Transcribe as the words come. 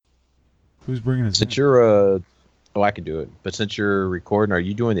Who's bringing us Since in? you're oh, I can do it. But since you're recording, are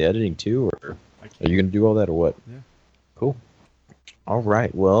you doing the editing too, or are you going to do all that, or what? Yeah. Cool. All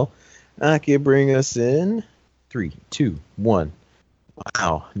right. Well, I can bring us in. 3, 2, 1.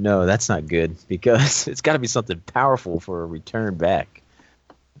 Wow. No, that's not good because it's got to be something powerful for a return back.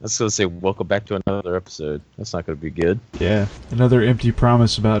 Let's go say welcome back to another episode. That's not going to be good. Yeah. Another empty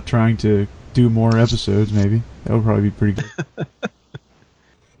promise about trying to do more episodes, maybe. That would probably be pretty good.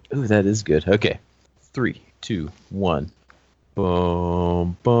 Ooh, that is good. Okay. 3, 2, 1.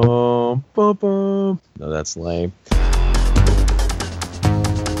 Boom, boom, boom, boom. No, that's lame.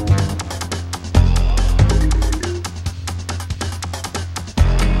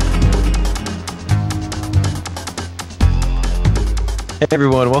 Hey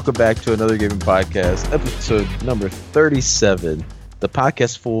everyone, welcome back to another gaming podcast, episode number 37. The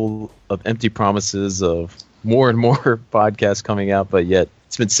podcast full of empty promises of more and more podcasts coming out, but yet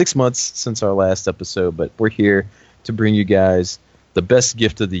it's been 6 months since our last episode, but we're here to bring you guys the best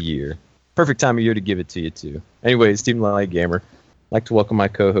gift of the year. Perfect time of year to give it to you too. Anyway, Stephen Light Gamer. I'd like to welcome my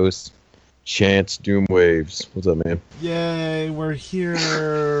co-host, Chance Doomwaves. What's up, man? Yay, we're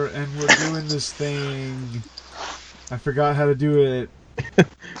here and we're doing this thing. I forgot how to do it.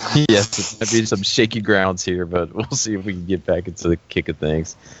 Yes, it's going to be some shaky grounds here, but we'll see if we can get back into the kick of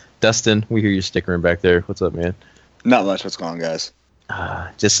things. Dustin, we hear you stickering back there. What's up, man? Not much. What's going on, guys?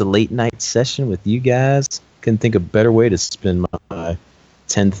 Just a late night session with you guys. Couldn't think of a better way to spend my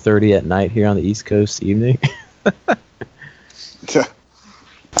 10:30 at night here on the East Coast evening.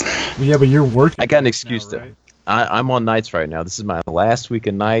 Yeah, but you're working. I got an excuse now, though. right? I'm on nights right now. This is my last week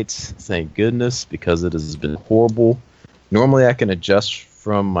of nights. Thank goodness, because it has been horrible. Normally I can adjust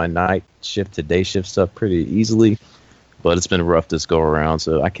from my night shift to day shift stuff pretty easily, but it's been rough this go around,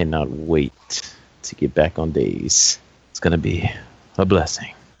 so I cannot wait to get back on days. It's going to be a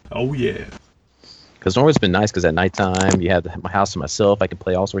blessing. Oh, yeah. Because normally it's been nice because at nighttime you have my house to myself. I can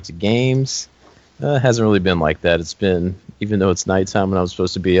play all sorts of games. It hasn't really been like that. It's been, even though it's nighttime and I was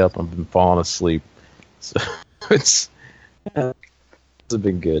supposed to be up, I've been falling asleep. So it's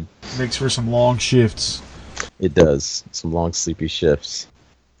been good. Makes for some long shifts. It does. Some long sleepy shifts.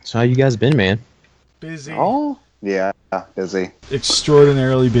 So how you guys been, man? Busy. Oh, yeah, busy.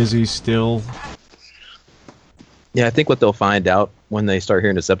 Extraordinarily busy still. Yeah, I think what they'll find out when they start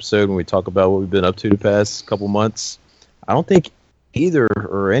hearing this episode, when we talk about what we've been up to the past couple months, I don't think either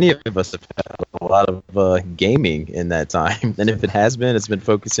or any of us have had a lot of gaming in that time. And if it has been, it's been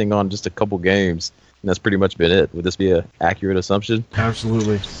focusing on just a couple games. And that's pretty much been it. Would this be an accurate assumption?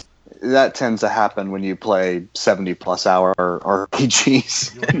 Absolutely. That tends to happen when you play 70-plus hour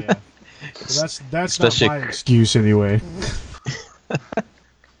RPGs. Oh, yeah. Well, that's Especially- not my excuse anyway.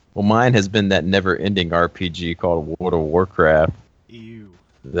 Well, mine has been that never-ending RPG called World of Warcraft Ew.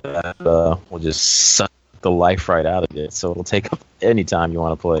 that will just suck the life right out of it. So it'll take up any time you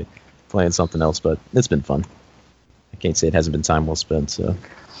want to playing something else. But it's been fun. I can't say it hasn't been time well spent. So,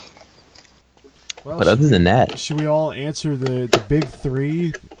 Well, but other than that, should we all answer the big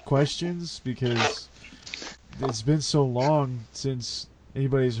three questions? Because it's been so long since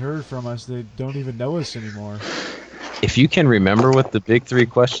anybody's heard from us, they don't even know us anymore. if you can remember what the big three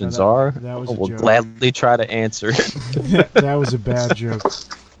questions No, are, that was a we'll joke. gladly try to answer it. That was a bad joke.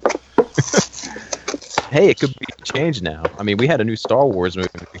 Hey, it could be changed now. I mean, we had a new Star Wars movie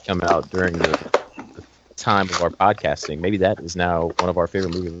come out during the time of our podcasting. Probably that is now one of our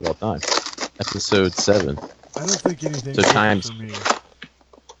favorite movies of all time. Episode 7. I don't think anything's So different times- for me.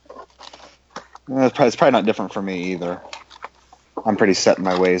 It's probably not different for me either. I'm pretty set in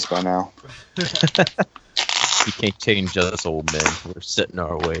my ways by now. You can't change us old men. We're set in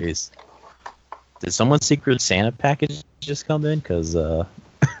our ways. Did someone's Secret Santa package just come in? Because, Oh,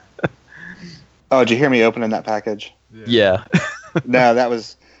 did you hear me opening that package? yeah. No, that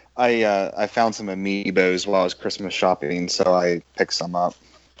was... I found some amiibos while I was Christmas shopping, so I picked some up.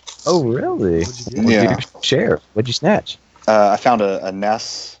 Oh, really? What'd you get? What'd Yeah. you share? What'd you snatch? I found a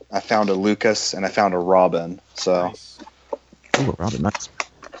Ness, I found a Lucas, and I found a Robin. So Nice. Oh, Robin, nice.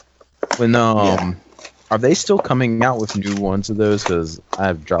 When, are they still coming out with new ones of those? Because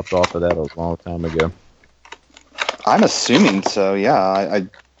I've dropped off of that a long time ago. I'm assuming so. Yeah,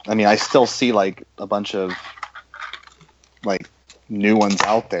 I mean, I still see like a bunch of like new ones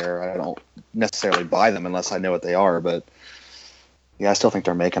out there. I don't necessarily buy them unless I know what they are, but yeah, I still think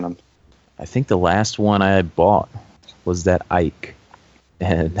they're making them. I think the last one I had bought was that Ike,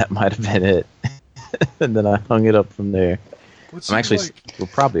 and that might have been it. And then I hung it up from there. What I'm actually, seemed we're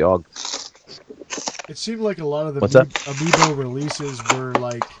probably all. it seemed like a lot of the What's that? Amiibo releases were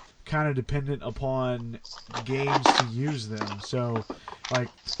like kind of dependent upon games to use them. So, like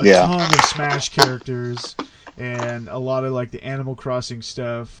a Yeah. ton of Smash characters, and a lot of like the Animal Crossing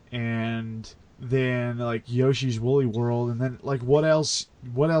stuff, and then like Yoshi's Woolly World, and then like what else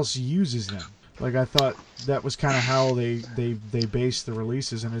uses them? Like I thought that was kind of how they based the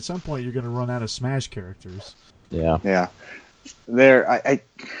releases, and at some point you're going to run out of Smash characters. Yeah. Yeah.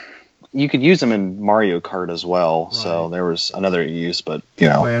 You could use them in Mario Kart as well. Right. So there was another use, but you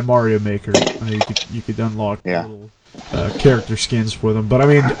know, And Mario Maker, you could unlock Yeah. little character skins for them. But I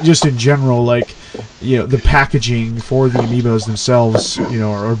mean, just in general, like the packaging for the amiibos themselves,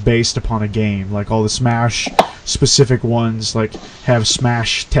 are based upon a game. Like all the Smash specific ones, like have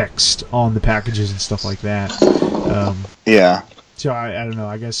Smash text on the packages and stuff like that. yeah. So I don't know.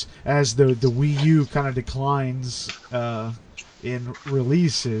 I guess as the Wii U kind of declines in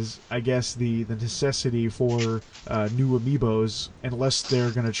releases, I guess the necessity for new amiibos, unless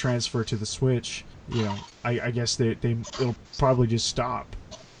they're going to transfer to the Switch, I guess it'll probably just stop.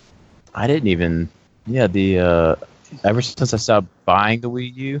 I didn't even. Yeah, ever since I stopped buying the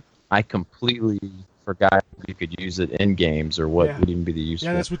Wii U, I completely forgot you could use it in games or what Yeah. would even be the use. Yeah,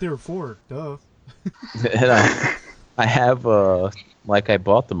 for that's what they were for. Duh. And I have I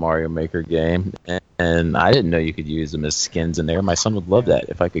bought the Mario Maker game, and I didn't know you could use them as skins in there. My son would love that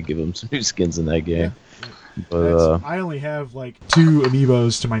if I could give him some new skins in that game. But I only have like 2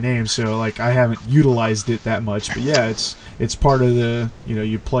 amiibos to my name, so like I haven't utilized it that much. But yeah, it's part of the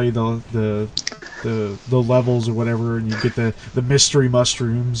you play the levels or whatever, and you get the mystery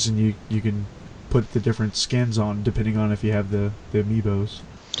mushrooms, and you can put the different skins on depending on if you have the amiibos.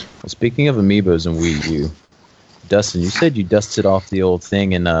 speaking of amiibos and Wii U, Dustin, you said you dusted off the old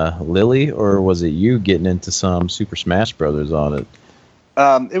thing in Lily, or was it you getting into some Super Smash Brothers on it?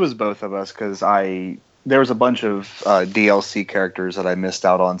 It was both of us because there was a bunch of DLC characters that I missed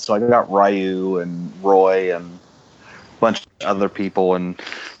out on. So I got Ryu and Roy and a bunch of other people, and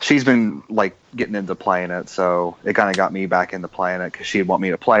she's been like getting into playing it. So it kind of got me back into playing it because she'd want me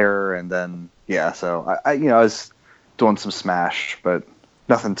to play her, and then so I was doing some Smash, but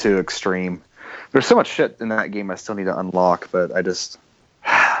nothing too extreme. There's so much shit in that game I still need to unlock, but I just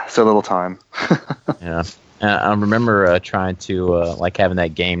so little time. Yeah. I remember trying to having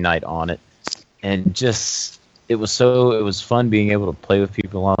that game night on it, and just it was fun being able to play with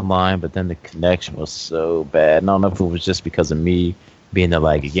people online, but then the connection was so bad. And I don't know if it was just because of me being the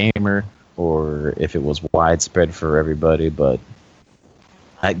laggy gamer or if it was widespread for everybody, but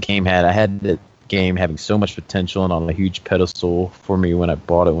I had that game having so much potential and on a huge pedestal for me when I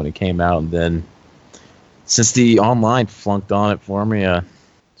bought it when it came out, and then since the online flunked on it for me,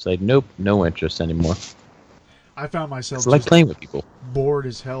 it's like nope, no interest anymore. I found myself It's like just playing with people. bored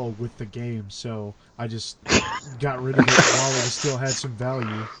as hell with the game, so I just got rid of it while it still had some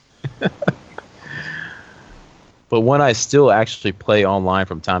value. But when I still actually play online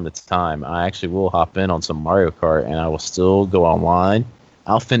from time to time, I actually will hop in on some Mario Kart, and I will still go online.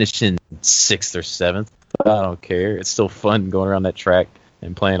 I'll finish in 6th or 7th. I don't care. It's still fun going around that track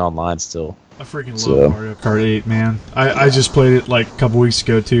and playing online still. I freaking love Mario Kart 8, man. I just played it like a couple weeks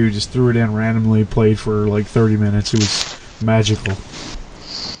ago, too. Just threw it in randomly, played for like 30 minutes. It was magical.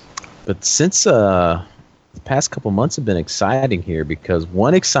 But since the past couple months have been exciting here, because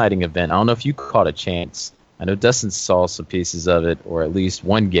one exciting event, I don't know if you caught a chance. I know Dustin saw some pieces of it, or at least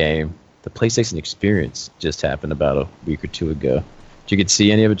one game. The PlayStation Experience just happened about a week or 2 ago. Did you get to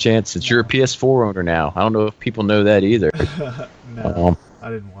see any of a chance? Since you're a PS4 owner now. I don't know if people know that either. No, I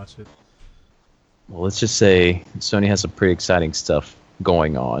didn't watch it. Well, let's just say Sony has some pretty exciting stuff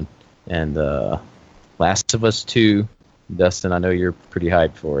going on. And Last of Us 2, Dustin, I know you're pretty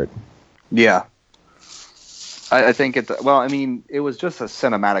hyped for it. Yeah. I think it was just a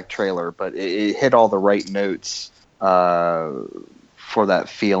cinematic trailer, but it hit all the right notes for that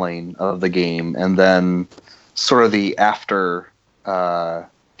feeling of the game. And then sort of the after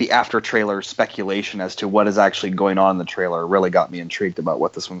trailer speculation as to what is actually going on in the trailer really got me intrigued about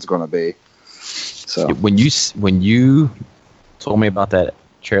what this one's going to be. So when you told me about that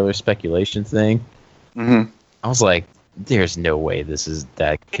trailer speculation thing, I was like, there's no way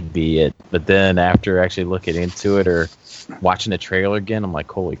that could be it. But then after actually looking into it or watching the trailer again, I'm like,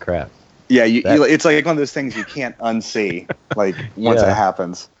 holy crap. Yeah, it's like one of those things you can't unsee. Like once it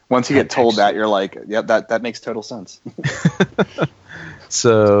happens, once you get told that, you're like, yeah, that makes total sense.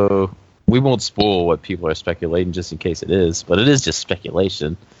 So we won't spoil what people are speculating just in case it is, but it is just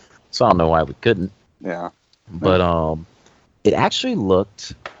speculation. So I don't know why we couldn't. Yeah. But it actually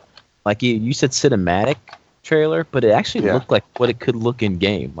looked like you said cinematic trailer, but it actually looked like what it could look in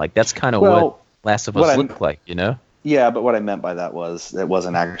game. Like that's kind of what Last of Us looked like, you know? Yeah, but what I meant by that was it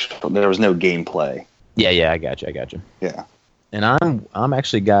wasn't actual. There was no gameplay. Yeah, I got you. Yeah. And I'm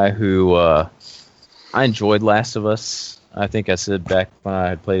actually a guy who I enjoyed Last of Us. I think I said back when I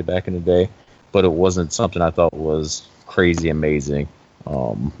had played it back in the day, but it wasn't something I thought was crazy amazing.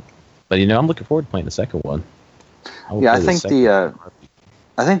 But I'm looking forward to playing the second one. Yeah, I think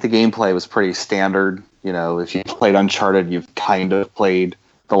the gameplay was pretty standard. If you played Uncharted, you've kind of played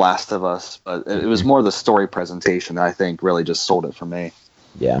The Last of Us, but it was more the story presentation that I think really just sold it for me.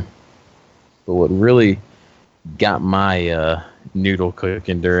 Yeah. But what really got my noodle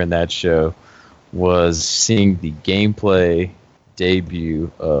cooking during that show was seeing the gameplay debut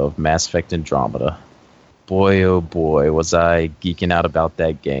of Mass Effect Andromeda. Boy, oh boy, was I geeking out about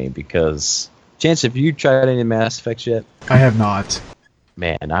that game, because Chance, have you tried any Mass Effects yet? I have not.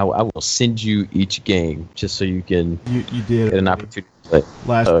 Man, I will send you each game just so you can You did get an opportunity to play.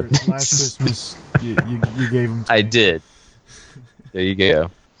 last Christmas. You gave them. I did. There you go.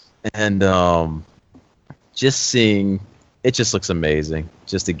 And just seeing it just looks amazing.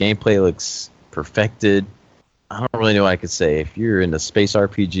 Just the gameplay looks perfected. I don't really know what I could say. If you're into space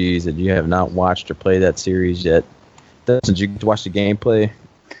RPGs and you have not watched or played that series yet, did you get to watch the gameplay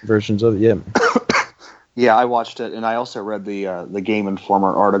versions of it yet? Yeah, I watched it, and I also read the Game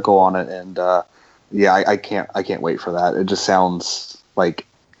Informer article on it, and I can't wait for that. It just sounds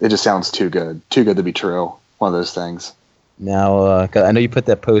too good to be true. One of those things. Now, 'cause I know you put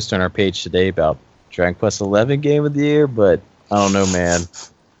that post on our page today about Dragon Quest XI Game of the Year, but I don't know, man.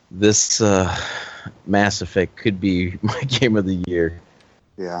 This Mass Effect could be my Game of the Year.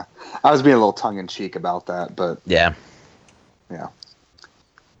 Yeah, I was being a little tongue in cheek about that, but yeah.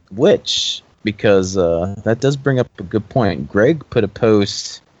 Which, because that does bring up a good point. Greg put a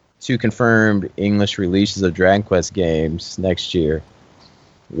post to confirmed English releases of Dragon Quest games next year.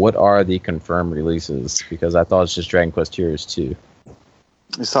 What are the confirmed releases? Because I thought it's just Dragon Quest Heroes 2.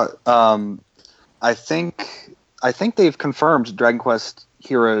 So, I think they've confirmed Dragon Quest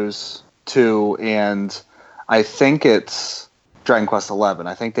Heroes 2, and I think it's Dragon Quest 11.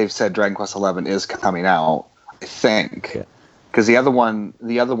 I think they've said Dragon Quest 11 is coming out. I think, because the other one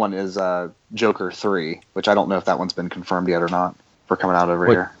is Joker 3, which I don't know if that one's been confirmed yet or not for coming out over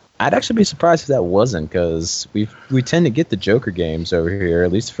here. I'd actually be surprised if that wasn't, because we tend to get the Joker games over here,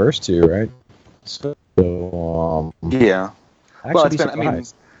 at least the first two, right? So yeah. Well,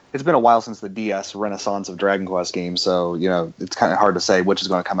 surprised. It's been a while since the DS renaissance of Dragon Quest games, so it's kind of hard to say which is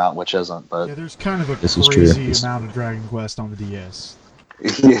going to come out and which isn't. But yeah, there's kind of a This is crazy true. amount of Dragon Quest on the DS.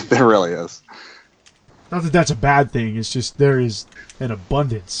 yeah, there really is. Not that that's a bad thing. It's just there is an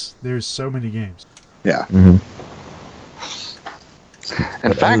abundance. There's so many games. Yeah. Mm-hmm. In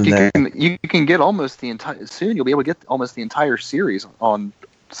But fact, other than you can get almost the entire. Soon you'll be able to get almost the entire series on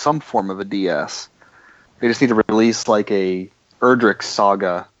some form of a DS. They just need to release like a Erdrick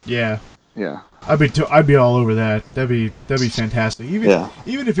saga. Yeah, Yeah. I'd be all over that. That'd be fantastic. Yeah.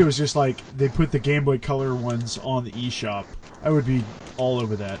 Even if it was just like they put the Game Boy Color ones on the eShop, I would be all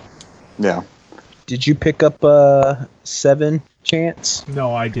over that. Yeah. Did you pick up 7, Chance?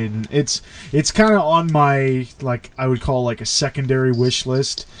 No, I didn't. It's kind of on my, like, I would call like a secondary wish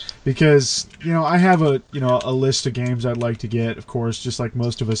list, because I have a list of games I'd like to get, of course, just like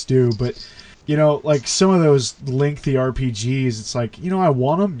most of us do. But like some of those lengthy RPGs, it's like I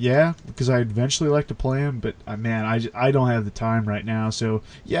want them, yeah, because I'd eventually like to play them. But man, I don't have the time right now. So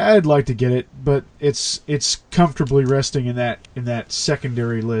yeah, I'd like to get it, but it's comfortably resting in that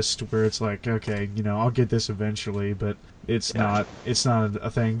secondary list where it's like, okay, I'll get this eventually, but it's not a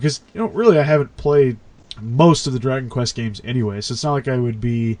thing, because really I haven't played most of the Dragon Quest games anyway, so it's not like I would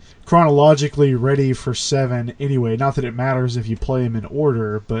be chronologically ready for 7 anyway. Not that it matters if you play them in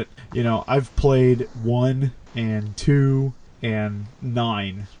order, but I've played 1 and 2 and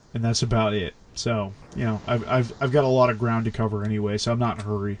 9, and that's about it. So I've got a lot of ground to cover anyway, so I'm not in a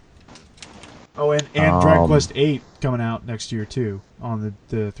hurry. Oh, and Dragon Quest 8 coming out next year too on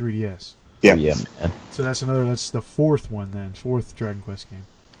the 3DS. Yeah. Yeah, man. So that's the fourth one then, fourth Dragon Quest game.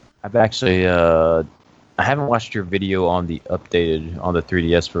 I've actually I haven't watched your video on the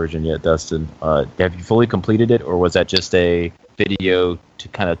 3DS version yet, Dustin. Have you fully completed it, or was that just a video to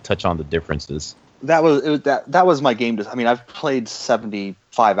kind of touch on the differences? That was my game. I've played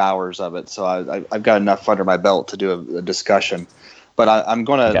 75 hours of it, so I've got enough under my belt to do a discussion. But I'm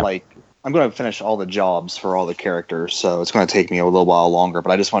gonna finish all the jobs for all the characters, so it's gonna take me a little while longer.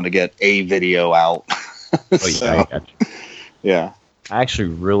 But I just wanted to get a video out. I got you. Yeah. I actually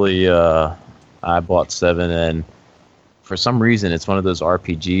really I bought 7, and for some reason it's one of those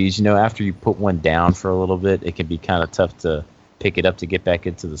RPGs. After you put one down for a little bit, it can be kind of tough to pick it up to get back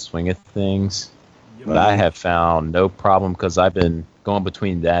into the swing of things. But I have found no problem because I've been going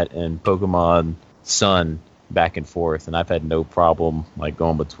between that and Pokemon Sun back and forth, and I've had no problem like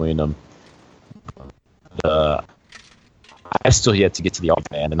going between them. I still yet to get to the Ultra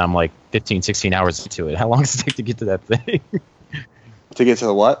Man, and I'm like 15, 16 hours into it. How long does it take to get to that thing? To get to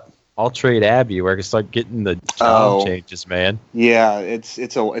the what? Altered Abbey, where I can start getting the job changes, man. Yeah, it's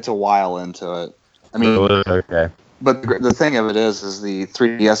a while into it. I mean, okay. But the thing of it is the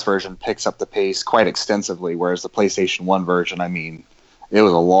 3DS version picks up the pace quite extensively, whereas the PlayStation 1 version, I mean, it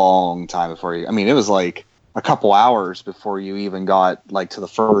was a long time before you. I mean, it was like a couple hours before you even got like to the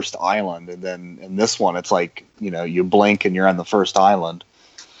first island, and then in this one, it's like you blink and you're on the first island.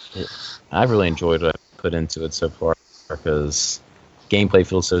 I've really enjoyed what I put into it so far because gameplay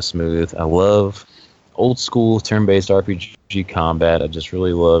feels so smooth. I love old school turn-based RPG combat. I just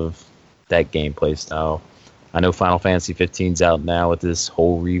really love that gameplay style. I know Final Fantasy 15's out now with this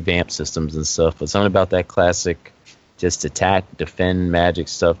whole revamped systems and stuff, but something about that classic just attack, defend, magic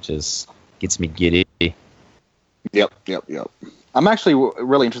stuff just gets me giddy. Yep. I'm actually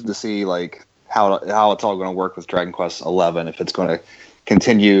really interested to see like how it's all going to work with Dragon Quest XI, if it's going to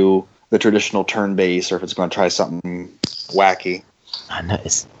continue the traditional turn-based or if it's going to try something wacky. I know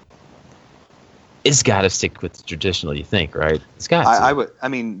it's got to stick with the traditional. You think, right? It's got to. I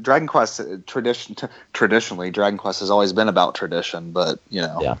mean, Dragon Quest traditionally, Dragon Quest has always been about tradition, but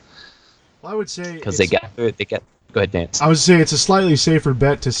Yeah. Well, I would say Because they got. Go ahead, Dan. I would say it's a slightly safer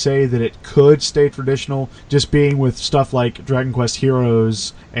bet to say that it could stay traditional, just being with stuff like Dragon Quest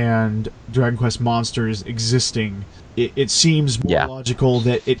Heroes and Dragon Quest Monsters existing. It seems more logical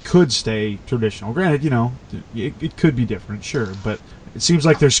that it could stay traditional. Granted, it could be different, sure, but it seems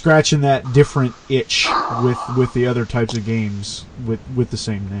like they're scratching that different itch with the other types of games with the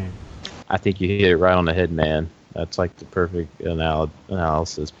same name. I think you hit it right on the head, man. That's like the perfect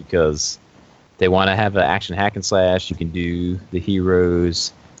analysis because they want to have an action hack and slash. You can do the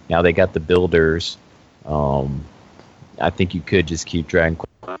heroes. Now they got the builders. I think you could just keep Dragon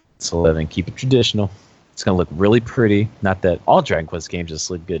Quest XI, keep it traditional. It's going to look really pretty. Not that all Dragon Quest games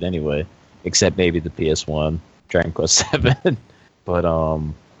just look good anyway, except maybe the PS1, Dragon Quest VII. But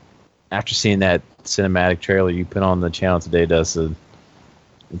after seeing that cinematic trailer you put on the channel today, Dustin,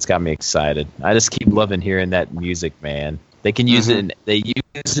 it's got me excited. I just keep loving hearing that music, man. They can use it. They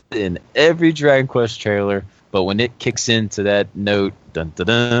use it in every Dragon Quest trailer, but when it kicks into that note, dun dun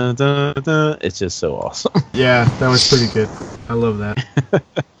dun dun dun, it's just so awesome. Yeah, that was pretty good. I love that.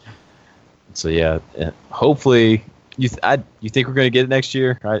 So yeah, hopefully you think we're gonna get it next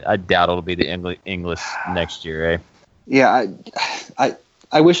year? I doubt it'll be the English next year, eh? Yeah,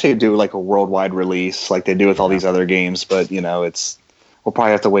 I wish they'd do like a worldwide release like they do with all these other games, but we'll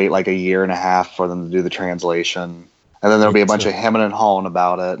probably have to wait like a year and a half for them to do the translation. And then there'll be a bunch of hemming and hawing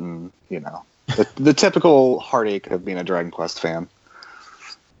about it, and the typical heartache of being a Dragon Quest fan.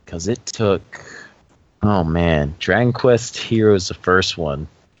 Because it took, Dragon Quest Heroes, the first one.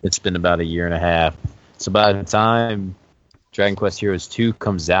 It's been about a year and a half. So by the time Dragon Quest Heroes 2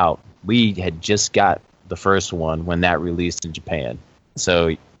 comes out, we had just got the first one when that released in Japan.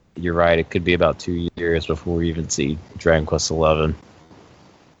 So you're right; it could be about 2 years before we even see Dragon Quest XI. It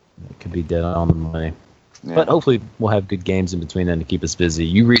could be dead on the money. Yeah. But hopefully we'll have good games in between then to keep us busy.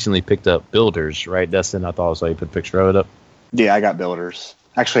 You recently picked up Builders, right, Dustin? I thought I saw you put a picture of it up. Yeah, I got Builders.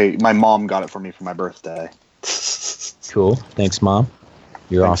 Actually, my mom got it for me for my birthday. Cool. Thanks, Mom.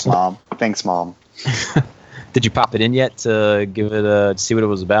 You're awesome. Thanks, Mom. Did you pop it in yet to give it to see what it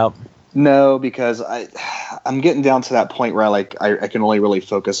was about? No, because I'm getting down to that point where I can only really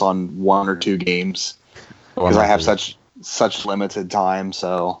focus on one or two games because I have such limited time.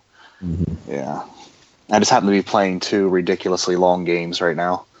 So yeah. I just happen to be playing two ridiculously long games right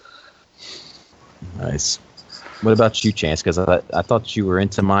now. Nice. What about you, Chance? Because I thought you were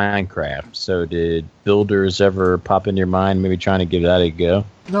into Minecraft. So did Builders ever pop in your mind, maybe trying to give that a go?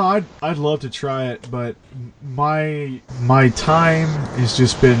 No, I'd love to try it, but my time has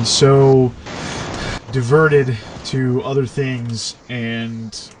just been so diverted to other things,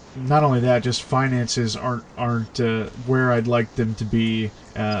 and not only that, just finances aren't where I'd like them to be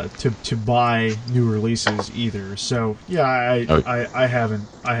to buy new releases either. So yeah, I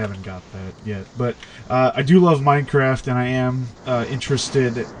haven't got that yet, but I do love Minecraft, and I am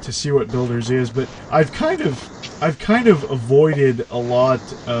interested to see what Builders is. But I've kind of avoided a lot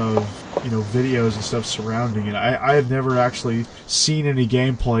of videos and stuff surrounding it. I have never actually seen any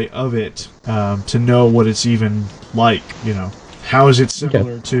gameplay of it to know what it's even like. How is it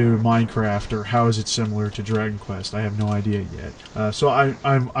similar to Minecraft, or how is it similar to Dragon Quest? I have no idea yet. So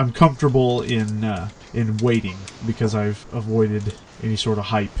I'm comfortable in waiting because I've avoided any sort of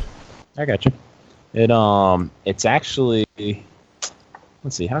hype. I got you. It's actually,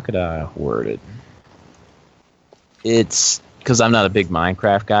 let's see, how could I word it? It's because I'm not a big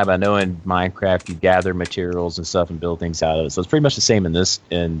Minecraft guy, but I know in Minecraft you gather materials and stuff and build things out of it. So it's pretty much the same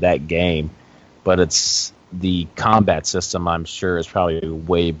in that game, but it's the combat system. I'm sure is probably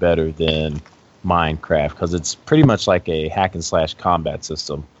way better than Minecraft because it's pretty much like a hack and slash combat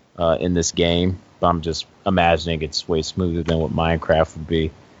system in this game. But I'm just imagining it's way smoother than what Minecraft would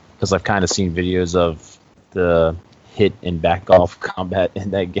be because I've kind of seen videos of the hit and back off combat in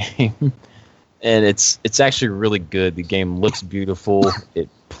that game. And it's actually really good. The game looks beautiful. It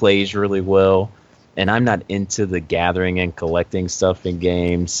plays really well. And I'm not into the gathering and collecting stuff in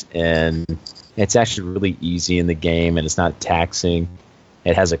games. And it's actually really easy in the game, and it's not taxing.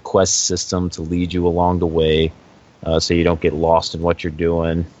 It has a quest system to lead you along the way so you don't get lost in what you're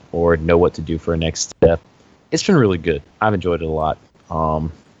doing or know what to do for a next step. It's been really good. I've enjoyed it a lot.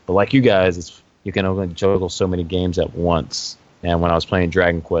 But like you guys, you can only juggle so many games at once. And when I was playing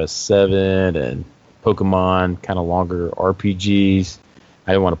Dragon Quest VII and Pokemon, kind of longer RPGs,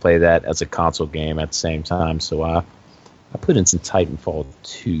 I didn't want to play that as a console game at the same time. So I put in some Titanfall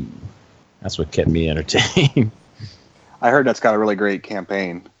 2. That's what kept me entertained. I heard that's got a really great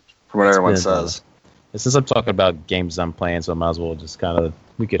campaign, from what everyone says. Since I'm talking about games I'm playing, so I might as well just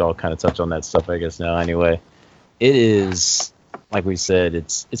we could all kind of touch on that stuff, I guess, now anyway. It is, like we said,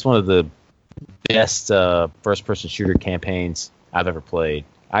 it's one of the best first-person shooter campaigns I've ever played.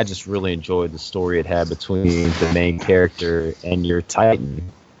 I just really enjoyed the story it had between the main character and your Titan,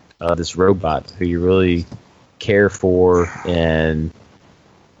 this robot who you really care for, and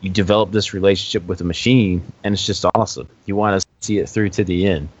you develop this relationship with the machine, and it's just awesome. You want to see it through to the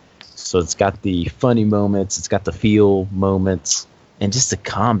end. So it's got the funny moments, it's got the feel moments, and just the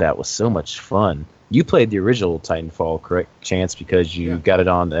combat was so much fun. You played the original Titanfall, correct, Chance, because you got it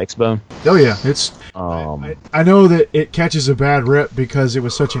on the Xbone? Oh, yeah. It's. I know that it catches a bad rep because it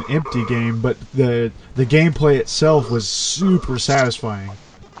was such an empty game, but the gameplay itself was super satisfying.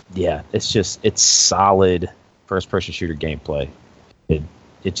 Yeah, it's solid first-person shooter gameplay.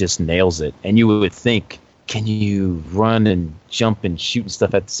 It just nails it. And you would think, can you run and jump and shoot and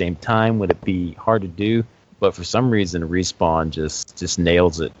stuff at the same time? Would it be hard to do? But for some reason, Respawn just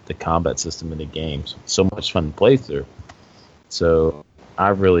nails it, the combat system in the game. So much fun to play through. So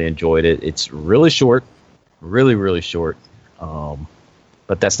I've really enjoyed it. It's really short, really, really short.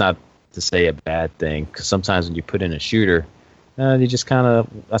 But that's not to say a bad thing, because sometimes when you put in a shooter, you just kind of,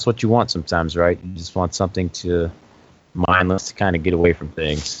 that's what you want sometimes, right? You just want something to mindless to kind of get away from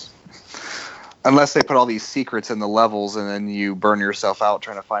things. Unless they put all these secrets in the levels and then you burn yourself out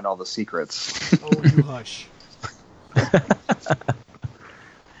trying to find all the secrets. Oh, you hush.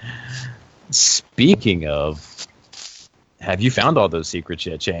 Speaking of, have you found all those secrets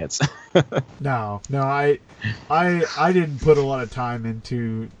yet, Chance? No, I didn't put a lot of time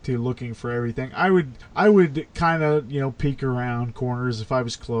into looking for everything. I would kind of peek around corners if I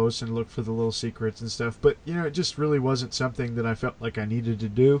was close and look for the little secrets and stuff. But it just really wasn't something that I felt like I needed to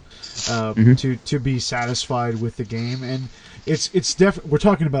do to be satisfied with the game. And it's definitely, we're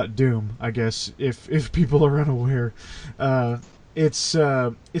talking about Doom, I guess, if people are unaware. It's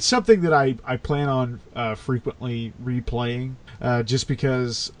something that I plan on frequently replaying, just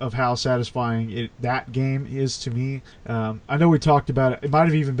because of how satisfying that game is to me. I know we talked about it. It might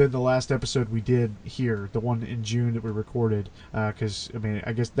have even been the last episode we did here, the one in June that we recorded, because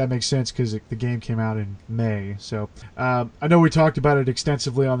I guess that makes sense because the game came out in May. So I know we talked about it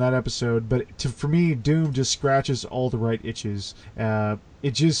extensively on that episode, but for me, Doom just scratches all the right itches.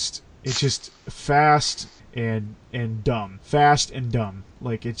 It's just fast and dumb. Fast and dumb.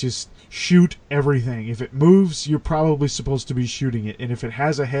 Like, it just shoot everything. If it moves, you're probably supposed to be shooting it. And if it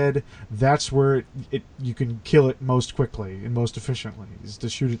has a head, that's where you can kill it most quickly and most efficiently, is to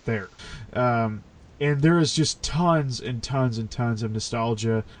shoot it there. And there is just tons and tons and tons of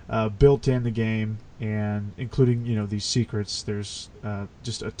nostalgia built in the game, and including, these secrets. There's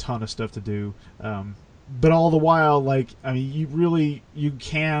just a ton of stuff to do. But all the while, you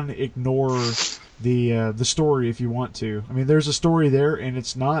can ignore the story if you want to. There's a story there, and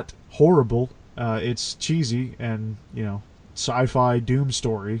it's not horrible. It's cheesy and sci-fi Doom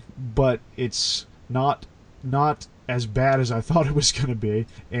story, but it's not as bad as I thought it was going to be.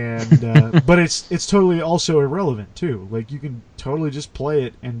 And but it's totally also irrelevant too. Like, you can totally just play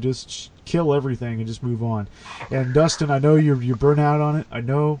it and just kill everything and just move on. And Dustin, I know you're burnt out on it. I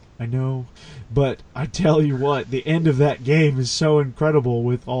know. But I tell you what, the end of that game is so incredible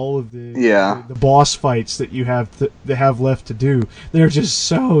with all of the boss fights that you have left to do. They're just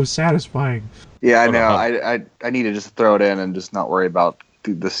so satisfying. Yeah, I know. I need to just throw it in and just not worry about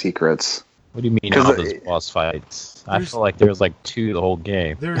the secrets. What do you mean 'Cause all those boss fights? I feel like there was like 2 the whole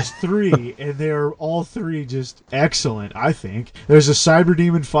game. There's 3, and they're all 3 just excellent, I think. There's a Cyber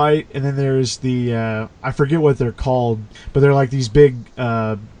Demon fight, and then there's the, I forget what they're called, but they're like these big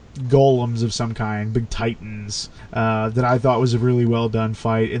golems of some kind, big titans, that I thought was a really well done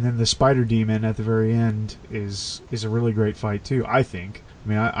fight. And then the Spider Demon at the very end is a really great fight too, I think. I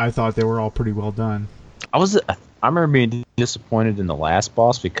mean, I thought they were all pretty well done. I remember being disappointed in the last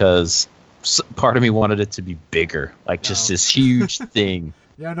boss because part of me wanted it to be bigger, like just this huge thing.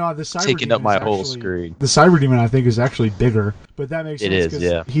 Yeah, no, the Cyber taking Demon up my is whole actually, screen. The Cyber Demon, I think, is actually bigger, but that makes sense. It is,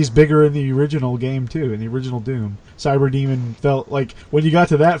 yeah. He's bigger in the original game too, in the original Doom. Cyber Demon felt like when you got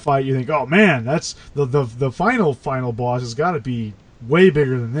to that fight, you think, "Oh man, that's the final boss has got to be way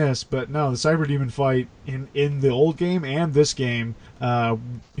bigger than this." But no, the Cyber Demon fight in the old game and this game,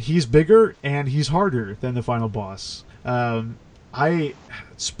 he's bigger and he's harder than the final boss.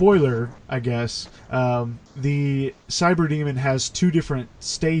 Spoiler, I guess, the Cyber Demon has 2 different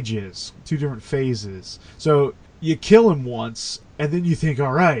stages, 2 different phases. So you kill him once, and then you think,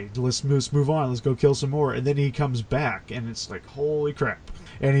 all right, let's move on, let's go kill some more. And then he comes back, and it's like, holy crap.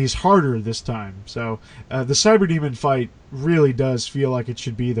 And he's harder this time. So the Cyber Demon fight really does feel like it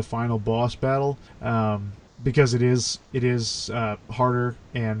should be the final boss battle. Because it is harder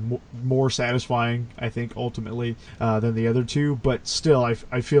and more satisfying, I think, ultimately, than the other 2. But still,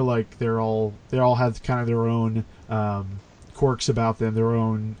 I feel like they all have kind of their own quirks about them, their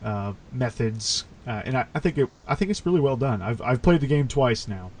own methods, and I think it's really well done. I've played the game twice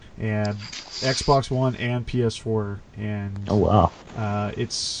now, and Xbox One and PS4, and Oh wow!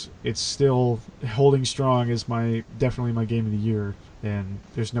 it's still holding strong as definitely my game of the year. And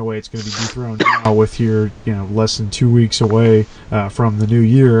there's no way it's going to be dethroned now with here, less than 2 weeks away from the new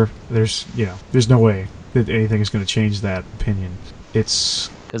year. There's no way that anything is going to change that opinion. It's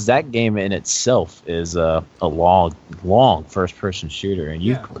because that game in itself is a long first-person shooter, and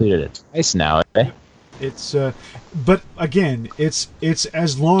you've completed it twice now. Eh? It's but again, it's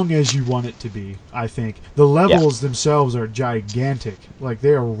as long as you want it to be. I think the levels themselves are gigantic, like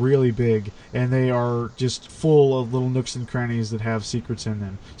they are really big, and they are just full of little nooks and crannies that have secrets in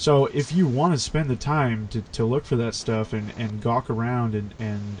them. So if you want to spend the time to look for that stuff and gawk around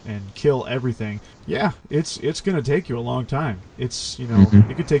and kill everything, it's gonna take you a long time. It's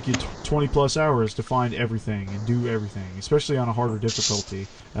it could take you 20 plus hours to find everything and do everything, especially on a harder difficulty.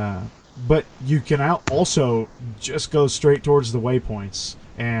 But you can also just go straight towards the waypoints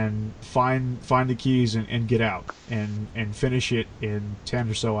and find the keys and get out and finish it in 10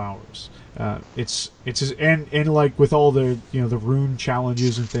 or so hours. It's like with all the the rune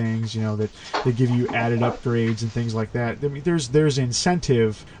challenges and things that they give you added upgrades and things like that. I mean, there's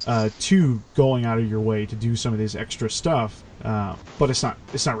incentive to going out of your way to do some of this extra stuff, but it's not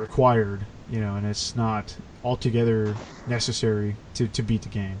required, and it's not altogether necessary to beat the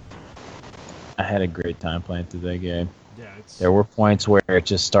game. I had a great time playing through that game. Yeah, there were points where it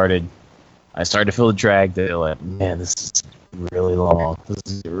just started. I started to feel the drag. That like, man, this is really long.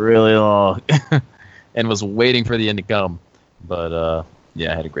 And was waiting for the end to come. But I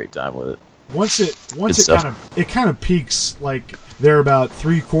had a great time with it. Once it kind of peaks, like they're about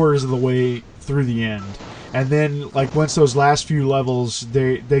 3/4 of the way through the end. And then, like, once those last few levels,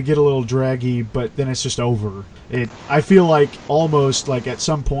 they get a little draggy, but then it's just over. I feel like almost like at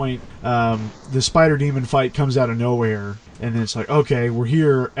some point, the Spider Demon fight comes out of nowhere, and then it's like, okay, we're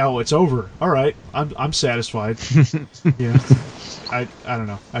here. Oh, it's over. All right, I'm satisfied. I don't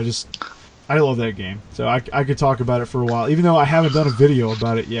know. I love that game, so I could talk about it for a while, even though I haven't done a video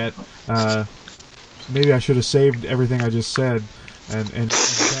about it yet. Maybe I should have saved everything I just said and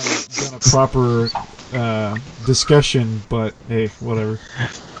done a proper discussion, but hey, whatever.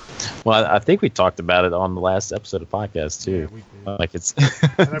 Well, I think we talked about it on the last episode of the podcast too. Yeah, we did. Like it's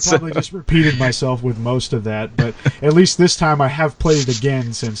and I probably just repeated myself with most of that, but at least this time I have played it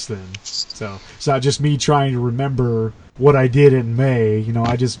again since then. So it's not just me trying to remember what I did in May.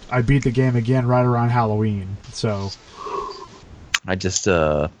 I beat the game again right around Halloween. So I just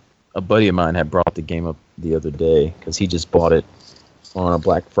a buddy of mine had brought the game up the other day because he just bought it on a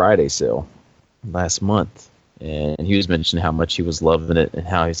Black Friday sale last month. And he was mentioning how much he was loving it and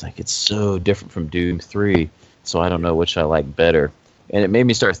how he's like, it's so different from Doom 3, so I don't know which I like better. And it made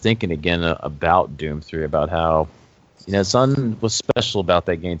me start thinking again about Doom 3, about how, something was special about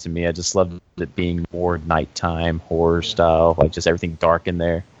that game to me. I just loved it being more nighttime, horror style, like just everything dark in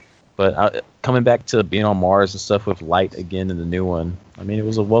there. But coming back to being on Mars and stuff with light again in the new one, I mean, it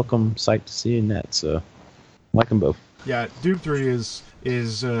was a welcome sight to see in that, so I like them both. Yeah, Doom 3 is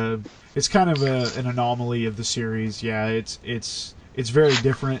it's kind of an anomaly of the series. Yeah, it's it's very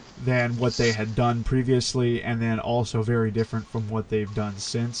different than what they had done previously, and then also very different from what they've done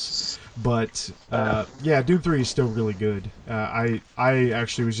since. But yeah, Doom 3 is still really good. I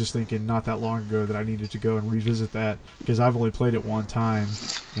actually was just thinking not that long ago that I needed to go and revisit that, because I've only played it one time,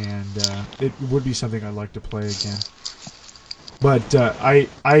 and it would be something I'd like to play again. But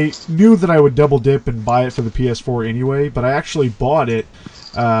I knew that I would double dip and buy it for the PS4 anyway, but I actually bought it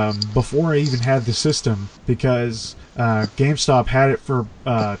before I even had the system, because GameStop had it for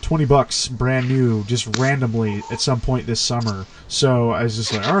 $20 brand new, just randomly at some point this summer. So I was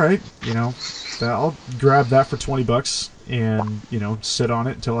just like, all right, I'll grab that for $20 and sit on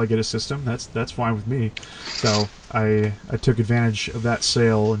it until I get a system. That's fine with me. So I took advantage of that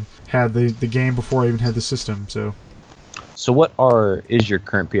sale and had the game before I even had the system. So what is your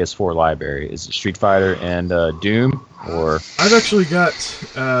current PS4 library? Is it Street Fighter and Doom, or? I've actually got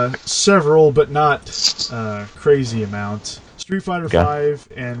several, but not crazy amount. Street Fighter Okay. 5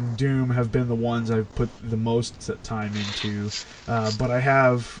 and Doom have been the ones I've put the most time into, but I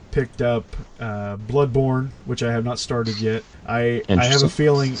have picked up Bloodborne, which I have not started yet. I have a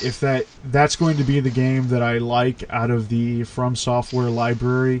feeling if that's going to be the game that I like out of the From Software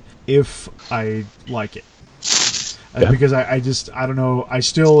library, if I like it. Because I don't know, I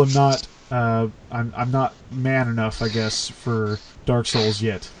still am not I'm not man enough, I guess, for Dark Souls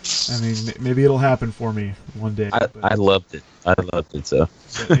yet. I mean, maybe it'll happen for me one day. I loved it. So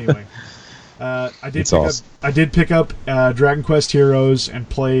anyway, I did pick up Dragon Quest Heroes and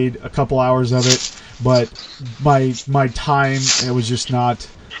played a couple hours of it, but my time, it was just not.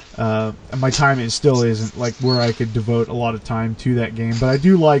 My time, it still isn't like where I could devote a lot of time to that game. But I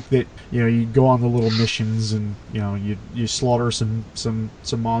do like that, you go on the little missions and you slaughter some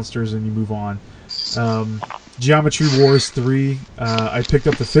monsters and you move on. Geometry Wars 3, I picked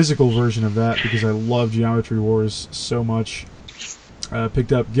up the physical version of that because I love Geometry Wars so much.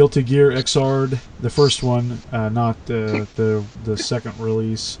 Picked up Guilty Gear Xrd, the first one, not the second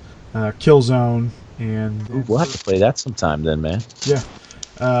release. Killzone, and we'll have to play that sometime then, man. Yeah.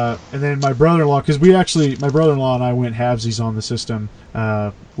 And then my brother-in-law, because my brother-in-law and I went halvesies on the system,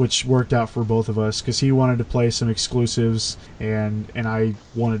 which worked out for both of us, because he wanted to play some exclusives, and I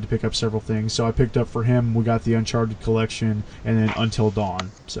wanted to pick up several things. So I picked up for him, we got the Uncharted collection, and then Until Dawn.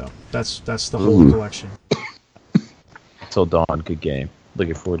 So that's the whole collection. Until Dawn, good game.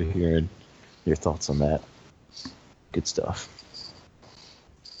 Looking forward to hearing your thoughts on that. Good stuff.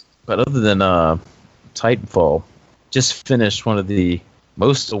 But other than Titanfall, just finished one of the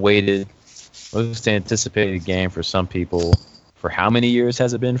most awaited, most anticipated game for some people. For how many years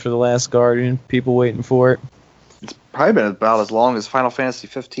has it been for The Last Guardian? People waiting for it? It's probably been about as long as Final Fantasy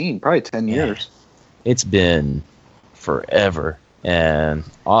 15, probably 10 years. It's been forever. And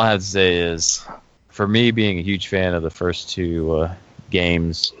all I have to say is, for me being a huge fan of the first two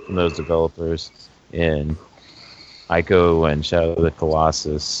games from those developers in Ico and Shadow of the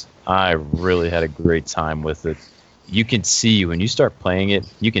Colossus, I really had a great time with it. You can see when you start playing it,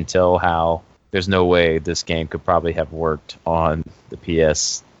 you can tell how there's no way this game could probably have worked on the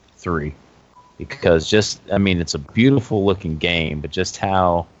PS3. Because it's a beautiful looking game, but just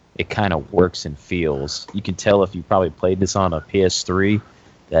how it kind of works and feels. You can tell if you probably played this on a PS3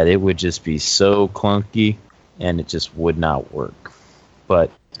 that it would just be so clunky and it just would not work.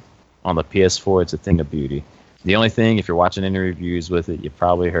 But on the PS4, it's a thing of beauty. The only thing, if you're watching any reviews with it, you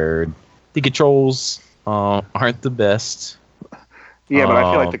probably heard the controls aren't the best. Yeah, but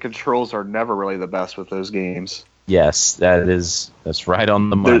I feel like the controls are never really the best with those games. Yes, that's right on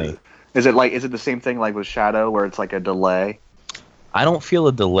the money. Is it the same thing like with Shadow, where it's like a delay? I don't feel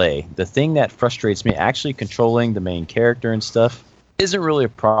a delay. The thing that frustrates me, actually controlling the main character and stuff, isn't really a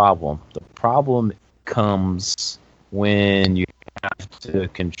problem. The problem comes when you have to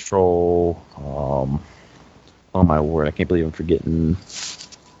control. Oh my word! I can't believe I'm forgetting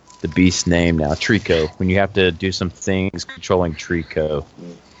the beast's name now. Trico. When you have to do some things controlling Trico,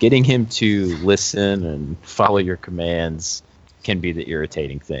 getting him to listen and follow your commands can be the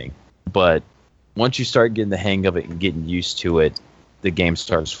irritating thing. But once you start getting the hang of it and getting used to it, the game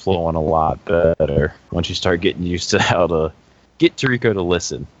starts flowing a lot better. Once you start getting used to how to get Trico to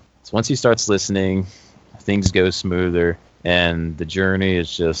listen. So once he starts listening, things go smoother, and the journey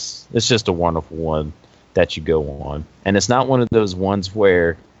is just a wonderful one that you go on. And it's not one of those ones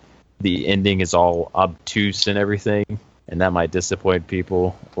where the ending is all obtuse and everything, and that might disappoint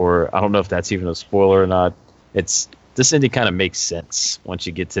people, or I don't know if that's even a spoiler or not. This ending kind of makes sense once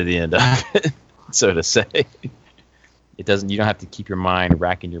you get to the end of it, so to say. You don't have to keep your mind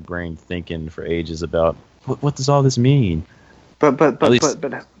racking your brain thinking for ages about what does all this mean.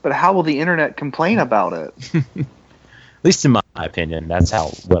 But how will the internet complain about it? At least in my opinion, that's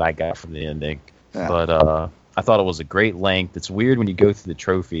what I got from the ending. Yeah. But I thought it was a great length. It's weird when you go through the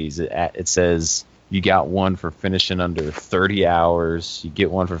trophies. It says you got one for finishing under 30 hours. You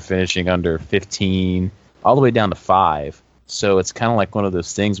get one for finishing under 15, all the way down to 5. So it's kind of like one of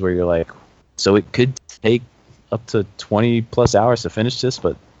those things where you're like, so it could take up to 20 plus hours to finish this,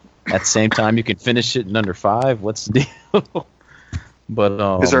 but at the same time you can finish it in under 5. What's the deal?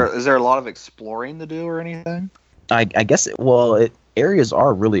 But is there a lot of exploring to do or anything? I guess areas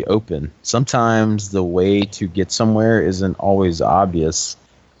are really open. Sometimes the way to get somewhere isn't always obvious.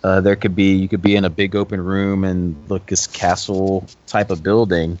 You could be in a big open room and look this castle type of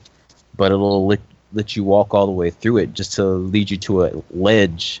building, but it'll let you walk all the way through it just to lead you to a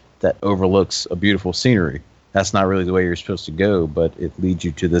ledge that overlooks a beautiful scenery. That's not really the way you're supposed to go, but it leads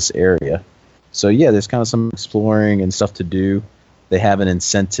you to this area. So yeah, there's kind of some exploring and stuff to do. They have an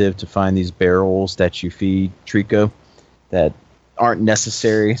incentive to find these barrels that you feed Trico that aren't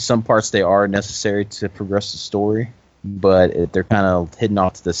necessary. Some parts they are necessary to progress the story, but they're kind of hidden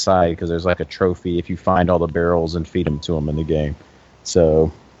off to the side because there's like a trophy if you find all the barrels and feed them to them in the game.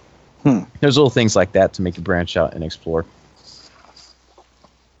 So there's little things like that to make you branch out and explore.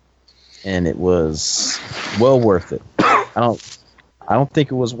 And it was well worth it. I don't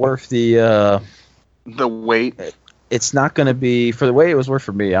think it was worth the wait. It's not going to be, for the way it was worth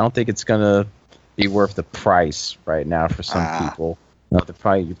for me, I don't think it's going to be worth the price right now for some people. You're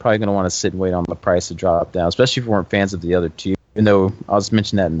probably going to want to sit and wait on the price to drop down, especially if you weren't fans of the other two. Even though I was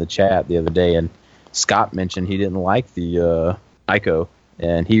mentioning that in the chat the other day, and Scott mentioned he didn't like the Ico,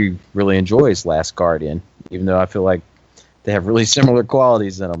 and he really enjoys Last Guardian, even though I feel like they have really similar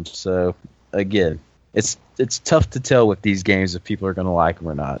qualities in them. So, again, it's tough to tell with these games if people are going to like them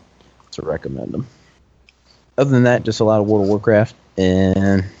or not to recommend them. Other than that, just a lot of World of Warcraft,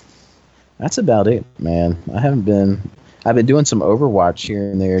 and that's about it, man. I've been doing some Overwatch here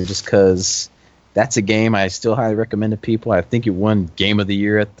and there just because that's a game I still highly recommend to people. I think it won Game of the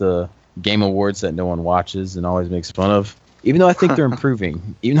Year at the Game Awards that no one watches and always makes fun of. Even though I think they're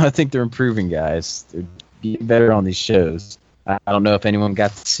improving. Guys. They're getting better on these shows. I don't know if anyone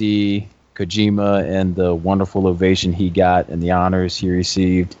got to see Kojima and the wonderful ovation he got and the honors he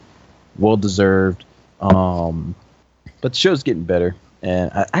received. Well deserved. But the show's getting better.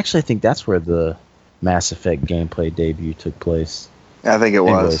 And I actually think that's where the Mass Effect gameplay debut took place. I think it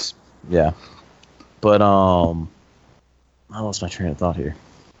was. Yeah. But I lost my train of thought here.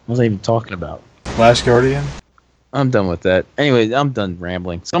 What was I even talking about? Last Guardian? I'm done with that. Anyway, I'm done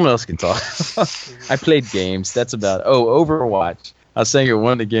rambling. Someone else can talk. I played games. That's about it. Oh, Overwatch. I was saying it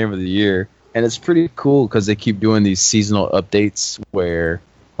won the Game of the Year. And it's pretty cool because they keep doing these seasonal updates where,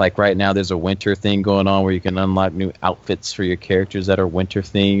 like right now, there's a winter thing going on where you can unlock new outfits for your characters that are winter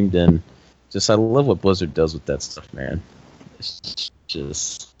themed. And just, I love what Blizzard does with that stuff, man. It's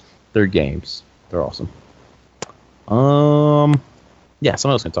just, they're games. They're awesome. Yeah,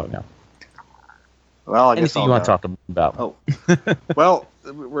 someone else can talk now. Well, I guess anything you want to talk about? Oh, well,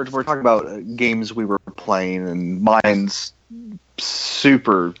 we're talking about games we were playing, and mine's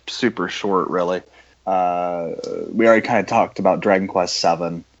super short, really. We already kind of talked about Dragon Quest VII,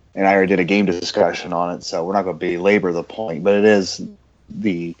 and I already did a game discussion on it, so we're not going to belabor the point. But it is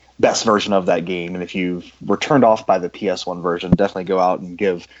the best version of that game, and if you were turned off by the PS1 version, definitely go out and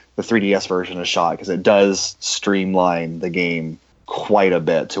give the 3DS version a shot because it does streamline the game quite a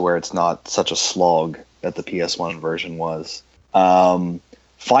bit to where it's not such a slog that the PS1 version was.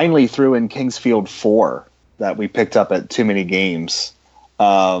 Finally threw in Kingsfield 4 that we picked up at Too Many Games.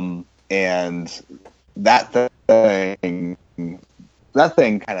 And that thing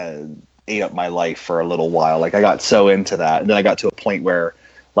kind of ate up my life for a little while. Like, I got so into that, and then I got to a point where,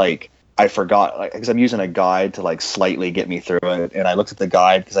 like, I forgot, like, because I'm using a guide to, like, slightly get me through it, and I looked at the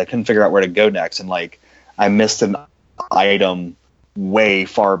guide because I couldn't figure out where to go next, and, like, I missed an item way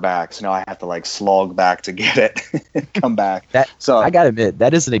far back, so now I have to, like, slog back to get it and come back. So I gotta admit,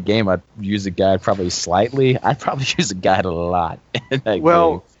 that isn't a game I'd use a guide probably slightly. I'd probably use a guide a lot in that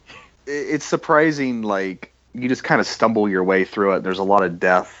game. It's surprising, like, you just kind of stumble your way through it. There's a lot of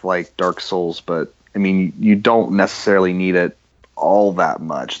death, like Dark Souls, but, I mean, you don't necessarily need it all that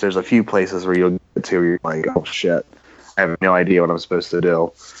much. There's a few places where you'll get to where you're like, oh, shit, I have no idea what I'm supposed to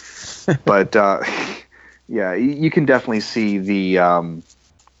do. But, yeah, you can definitely see the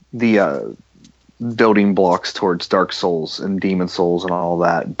building blocks towards Dark Souls and Demon Souls and all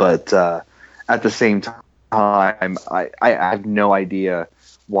that. But at the same time, I have no idea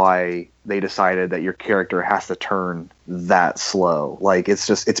why they decided that your character has to turn that slow. Like,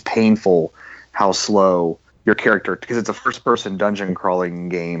 it's painful how slow your character, because it's a first-person dungeon crawling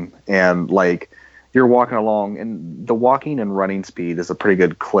game, and, like, you're walking along, and the walking and running speed is a pretty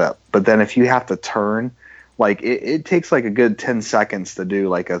good clip. But then if you have to turn, like it takes like a good 10 seconds to do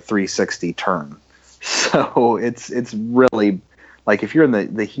like a 360 turn. So it's really like if you're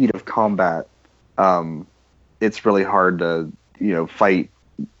in the heat of combat, it's really hard to fight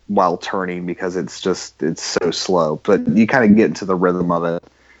while turning because it's so slow. But you kind of get into the rhythm of it,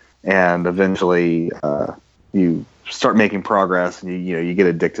 and eventually you start making progress, and you get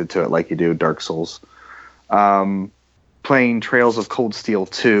addicted to it like you do Dark Souls. Playing Trails of Cold Steel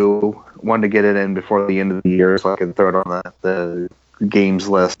 2, wanted to get it in before the end of the year so I could throw it on the games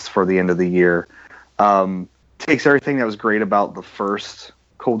list for the end of the year. Takes everything that was great about the first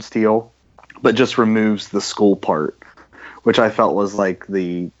Cold Steel, but just removes the school part, which I felt was like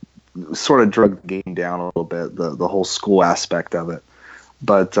the sort of drug the game down a little bit, the whole school aspect of it.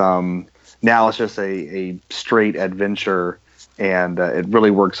 But now it's just a straight adventure, and it really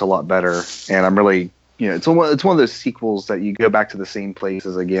works a lot better. And I'm really, it's one of those sequels that you go back to the same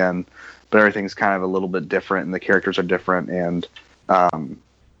places again, but everything's kind of a little bit different, and the characters are different, and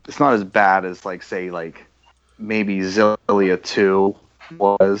it's not as bad as say maybe Xillia 2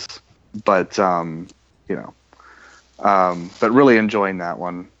 was, but but really enjoying that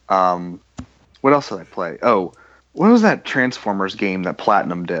one. What else did I play? Oh, what was that Transformers game that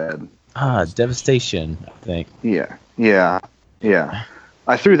Platinum did? Devastation, I think. Yeah.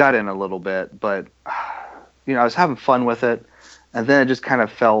 I threw that in a little bit, but I was having fun with it, and then it just kind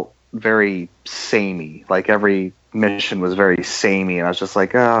of felt very samey. Like every mission was very samey, and I was just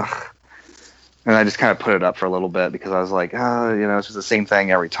like, ugh. And I just kind of put it up for a little bit because I was like, it's just the same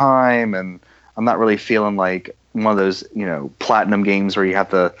thing every time, and I'm not really feeling like one of those, Platinum games where you have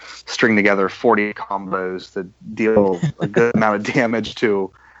to string together 40 combos to deal a good amount of damage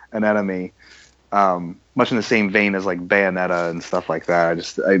to an enemy. Much in the same vein as like Bayonetta and stuff like that.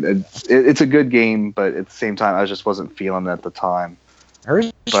 It's a good game, but at the same time, I just wasn't feeling it at the time.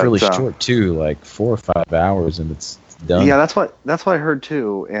 It's really short too, like 4 or 5 hours, and it's done. Yeah, that's what I heard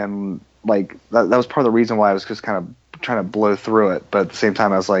too, and like that was part of the reason why I was just kind of trying to blow through it. But at the same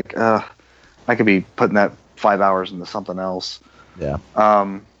time, I was like, I could be putting that 5 hours into something else. Yeah.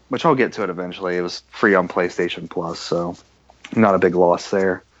 Which I'll get to it eventually. It was free on PlayStation Plus, so not a big loss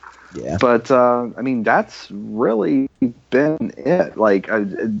there. Yeah. But that's really been it. Like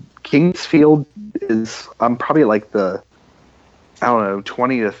Kingsfield is, I'm probably like the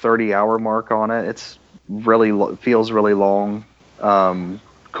 20 to 30 hour mark on it. It's really feels really long.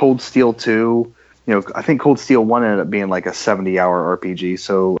 Cold Steel 2, I think Cold Steel 1 ended up being like a 70-hour RPG,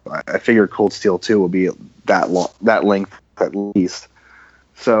 so I figured Cold Steel 2 will be that length at least.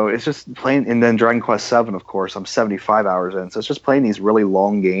 So it's just playing, and then Dragon Quest 7, of course, I'm 75 hours in, so it's just playing these really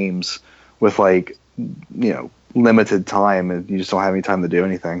long games with like, limited time, and you just don't have any time to do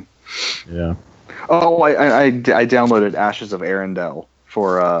anything. Yeah. Oh, I downloaded Ashes of Arendelle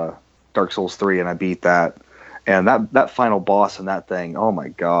for Dark Souls 3, and I beat that. And that final boss in that thing, oh my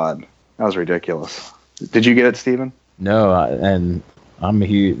god, that was ridiculous. Did you get it, Steven? No, and I'm a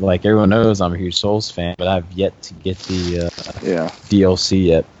huge, like everyone knows, I'm a huge Souls fan, but I've yet to get the DLC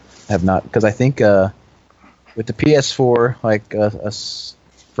yet. I have not, because I think with the PS4, like us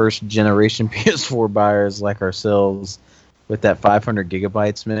first generation PS4 buyers like ourselves, with that 500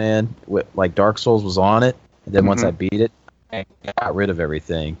 gigabytes, man, like Dark Souls was on it, and then once I beat it, I got rid of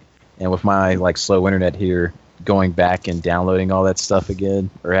everything. And with my like slow internet here, going back and downloading all that stuff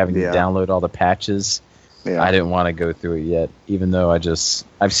again, or having to download all the patches, I didn't want to go through it yet, even though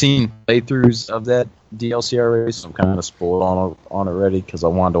I've seen playthroughs of that DLC already, so I'm kind of spoiled on it already because I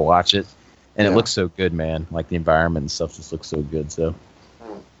wanted to watch it, and it looks so good, man. Like the environment and stuff just looks so good. So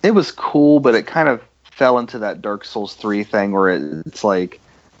it was cool, but it kind of fell into that Dark Souls 3 thing where it's like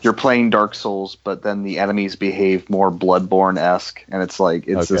you're playing Dark Souls, but then the enemies behave more Bloodborne-esque, and it's like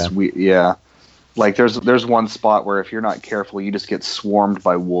this weird, Like there's one spot where if you're not careful, you just get swarmed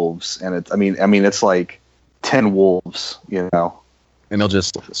by wolves, and it's like 10 wolves, And they'll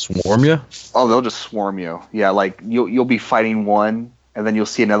just swarm you? Oh, they'll just swarm you. Yeah, like you'll be fighting one, and then you'll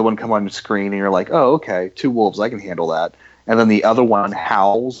see another one come on the screen, and you're like, oh, okay, 2 wolves, I can handle that. And then the other one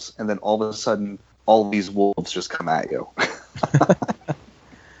howls, and then all of a sudden, all these wolves just come at you.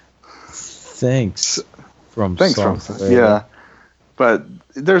 Thanks. Yeah. But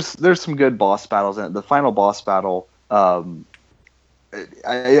there's some good boss battles in it. The final boss battle, I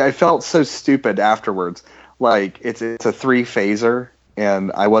felt so stupid afterwards. Like it's a 3-phaser,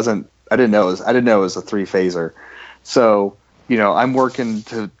 and I didn't know it was a 3-phaser. So I'm working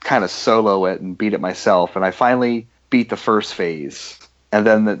to kind of solo it and beat it myself, and I finally beat the first phase, and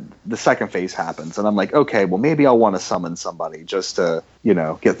then the second phase happens, and I'm like, okay, well maybe I'll want to summon somebody just to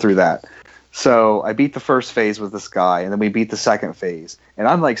get through that. So I beat the first phase with this guy, and then we beat the second phase. And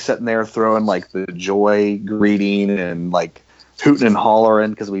I'm like sitting there throwing like the joy greeting and like hooting and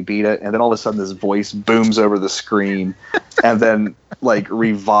hollering because we beat it. And then all of a sudden this voice booms over the screen and then like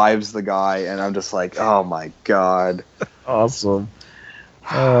revives the guy. And I'm just like, oh my God. Awesome.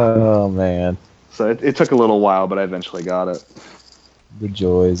 Oh, man. So it took a little while, but I eventually got it. The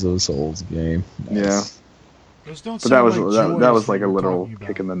joys of a Souls game. Nice. Yeah. Those don't But that sound was like that joys was like a you're little talking about.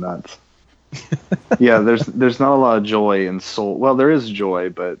 kick in the nuts. Yeah, there's not a lot of joy in Soul. Well, there is joy,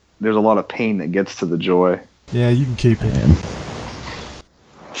 but there's a lot of pain that gets to the joy. Yeah, you can keep it. Man.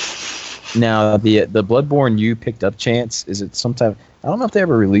 Now, the Bloodborne you picked up, Chance, is it some type... I don't know if they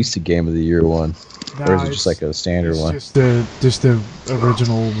ever released a Game of the Year one. Or is it just like a standard one? Just the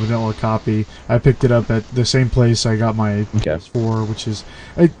original vanilla copy. I picked it up at the same place I got my PS4, which is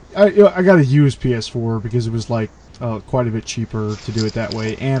I got a used PS4 because it was like quite a bit cheaper to do it that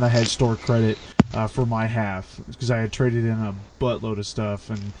way, and I had store credit for my half because I had traded in a buttload of stuff,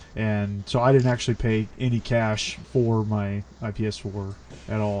 and so I didn't actually pay any cash for my PS4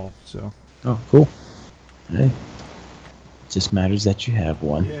 at all. So Oh, cool. Hey. It just matters that you have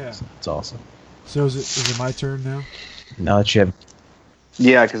one. Yeah. So that's awesome. so is it my turn now? Now that you have...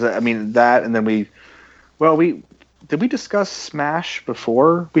 Yeah, because I mean that, and then we did we discuss Smash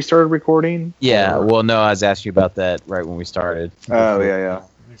before we started recording? Yeah, Or- well, no, I was asking you about that right when we started. Oh yeah.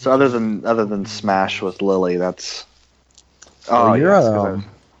 So other than Smash with Lily, that's. Oh, you're... yes, 'cause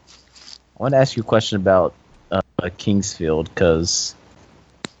I want to ask you a question about Kingsfield, because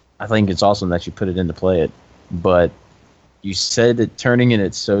I think it's awesome that you put it in to play it, but you said that turning in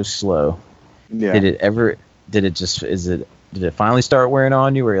it's so slow. yeah. Did it finally start wearing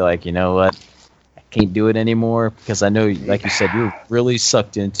on you where you're like, you know what, I can't do it anymore? Because I know, like you said, you're really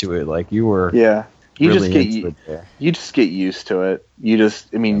sucked into it. Like you were Yeah. You really just get into it there. you just get used to it.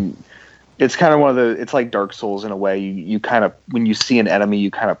 I mean, it's kind of one of the. It's like Dark Souls in a way. You kind of, when you see an enemy, you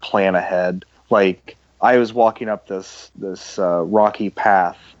kind of plan ahead. Like I was walking up this rocky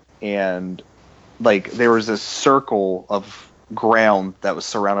path, and like there was this circle of ground that was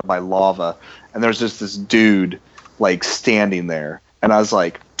surrounded by lava, and there's just this dude like standing there, and I was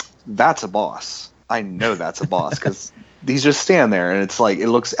like, "That's a boss. I know that's a boss because he's just standing there, and it's like it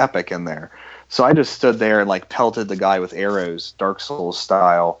looks epic in there." So I just stood there and like pelted the guy with arrows, Dark Souls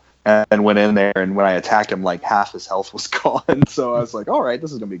style, and went in there. And when I attacked him, like half his health was gone. So I was like, "All right,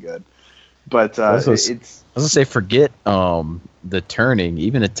 this is gonna be good." But I was it's gonna say, forget the turning.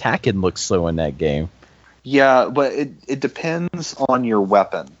 Even attacking looks slow in that game. yeah, but it depends on your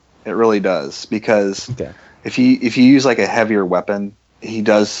weapon. It really does, because Okay. if you use like a heavier weapon, he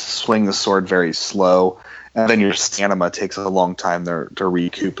does swing the sword very slow, and then your stamina takes a long time to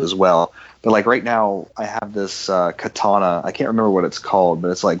recoup as well. But like right now, I have this katana. I can't remember what it's called, but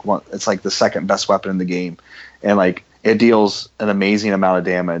it's like the second best weapon in the game, and like it deals an amazing amount of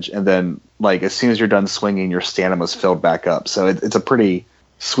damage. And then like as soon as you're done swinging, your stamina's filled back up. So it's a pretty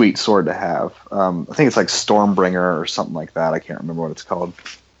sweet sword to have. I think it's like Stormbringer or something like that. I can't remember what it's called.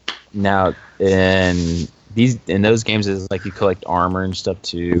 Now, in those games, is like you collect armor and stuff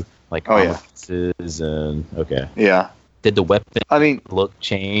too, like Oh, armor yeah. pieces and okay. Yeah, Did the weapon I mean, look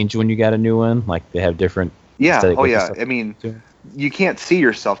change when you got a new one? Like they have different. yeah. aesthetic Oh with yeah. stuff I mean, too? you can't see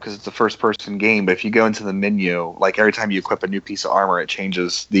yourself because it's a first-person game. But if you go into the menu, like every time you equip a new piece of armor, it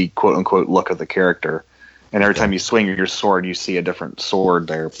changes the quote-unquote look of the character. And every time you swing your sword, you see a different sword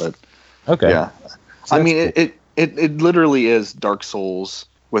there. But Okay. yeah, So I that's mean, cool. it literally is Dark Souls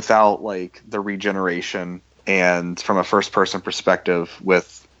without like the regeneration, and from a first-person perspective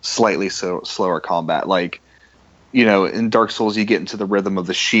with slightly slower combat. Like, you know, in Dark Souls, you get into the rhythm of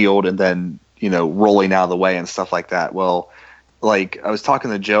the shield and then, you know, rolling out of the way and stuff like that. Well, like I was talking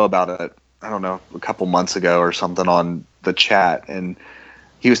to Joe about it, I don't know, a couple months ago or something on the chat, and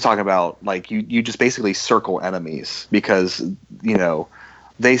he was talking about like you just basically circle enemies because, you know,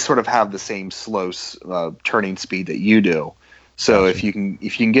 they sort of have the same slow turning speed that you do. So Gotcha. if you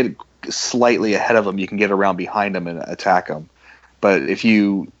can get slightly ahead of them, you can get around behind them and attack them. But if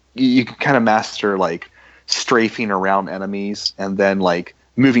you can kind of master like strafing around enemies and then like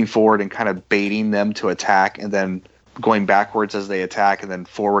moving forward and kind of baiting them to attack, and then going backwards as they attack, and then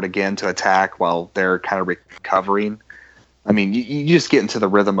forward again to attack while they're kind of recovering. I mean, you just get into the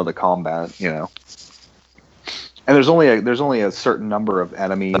rhythm of the combat, you know. And there's only a certain number of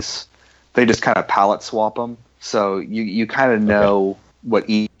enemies. They just kind of palette swap them, so you kind of know what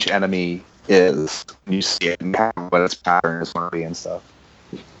each enemy is when you see it and kind of what its pattern is going to be and stuff.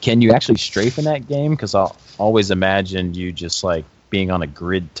 Can you actually strafe in that game? Because I always imagined you just like being on a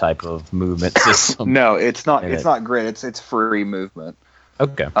grid type of movement system. No, it's not. And It's not grid. It's free movement.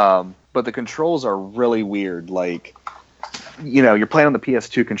 Okay. But the controls are really weird. Like, you're playing on the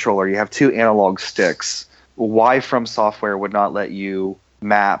PS2 controller. You have 2 analog sticks. Why From Software would not let you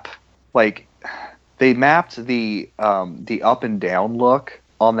map? Like, they mapped the up and down look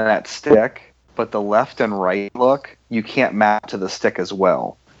on that stick, but the left and right look you can't map to the stick as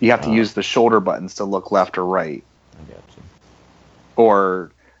well. You have to use the shoulder buttons to look left or right. I got you.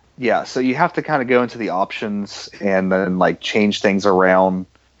 Or so you have to kind of go into the options and then like change things around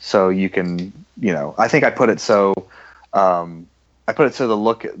so you can, I think I put it so the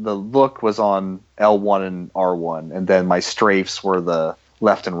look was on L1 and R1, and then my strafes were the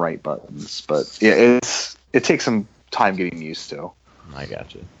left and right buttons. But yeah, it takes some time getting used to. I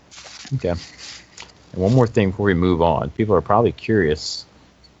got you. Okay. And one more thing before we move on. People are probably curious.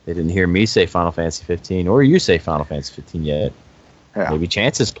 They didn't hear me say Final Fantasy 15 or you say Final Fantasy 15 yet. Yeah. Maybe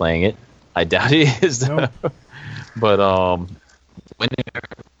Chance is playing it. I doubt he is. Nope. But when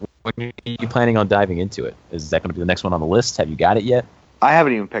are you planning on diving into it? Is that going to be the next one on the list? Have you got it yet? I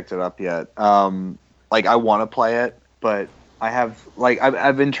haven't even picked it up yet. Like, I want to play it, but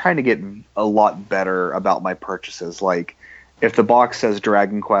I've been trying to get a lot better about my purchases. Like, if the box says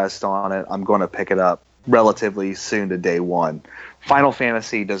Dragon Quest on it, I'm going to pick it up relatively soon to day one. Final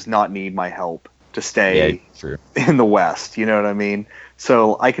Fantasy does not need my help to stay true. in the West. You know what I mean?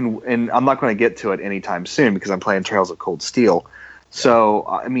 So and I'm not going to get to it anytime soon because I'm playing Trails of Cold Steel. So,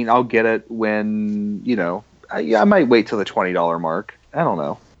 I mean, I'll get it when, I might wait till the $20 mark. I don't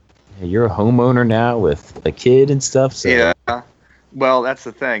know. Yeah, you're a homeowner now with a kid and stuff. So. Yeah. Well, that's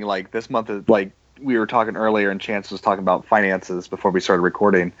the thing. Like, this month is, like, we were talking earlier and Chance was talking about finances before we started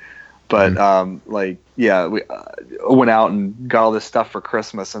recording. But, we went out and got all this stuff for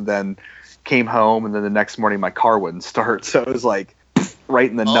Christmas and then came home, and then the next morning my car wouldn't start. So it was like right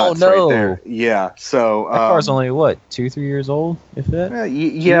in the nuts right there. Yeah. So that car's only, 2-3 years old, if that?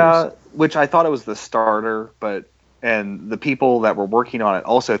 Yeah, which I thought it was the starter, and the people that were working on it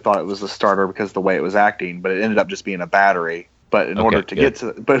also thought it was the starter because of the way it was acting, but it ended up just being a battery. But in order to get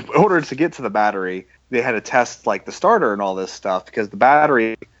to the battery, they had to test like the starter and all this stuff because the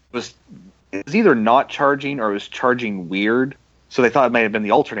battery was either not charging or it was charging weird. So they thought it might have been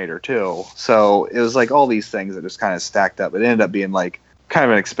the alternator too. So it was like all these things that just kind of stacked up. It ended up being like kind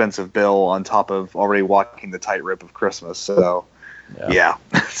of an expensive bill on top of already walking the tightrope of Christmas. So yeah.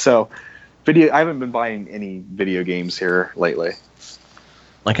 So I haven't been buying any video games here lately.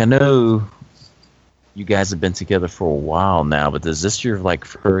 Like, I know you guys have been together for a while now, but is this your like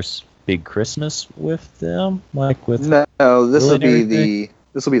first big Christmas with them? Like with No, this will be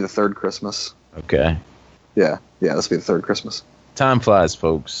the third Christmas. Okay. Yeah, this will be the third Christmas. Time flies,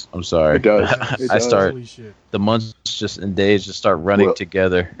 folks. I'm sorry. It does. The months and days just start running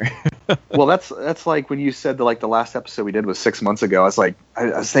together. Well, that's like when you said the last episode we did was 6 months ago. I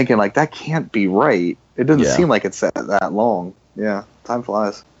was thinking like that can't be right. It doesn't seem like it's that long. Yeah, time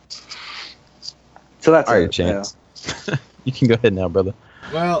flies. So that's all right, Chance. Yeah. You can go ahead now, brother.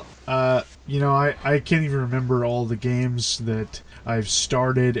 Well, I can't even remember all the games that I've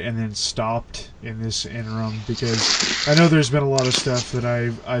started and then stopped in this interim because I know there's been a lot of stuff that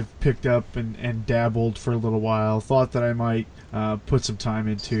I've picked up and dabbled for a little while, thought that I might put some time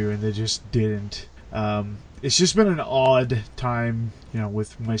into, and they just didn't. It's just been an odd time,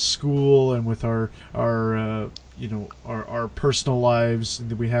 with my school and with our personal lives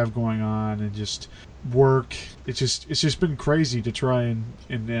that we have going on, and just work. It's just been crazy to try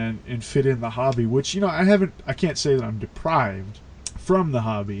and fit in the hobby, which I can't say that I'm deprived from the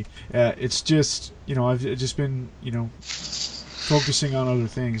hobby. It's just I've just been focusing on other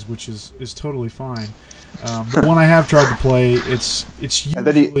things, which is totally fine. But when I have tried to play, it's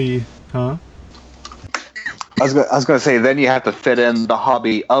usually I was going to say, then you have to fit in the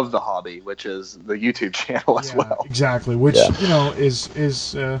hobby of the hobby, which is the YouTube channel as well. Exactly, which is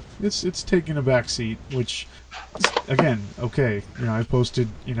it's taking a back seat, which again, okay, I've posted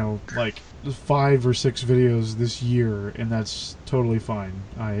like 5 or 6 videos this year, and that's totally fine.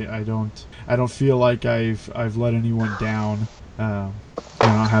 I don't feel like I've let anyone down. I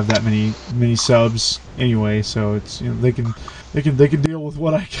don't have that many subs anyway, so it's they can deal with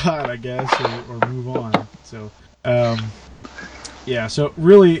what I got, I guess, or move on. So so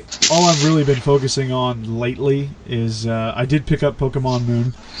really all I've really been focusing on lately is I did pick up Pokemon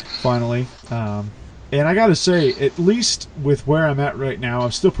Moon finally, and I gotta say, at least with where I'm at right now,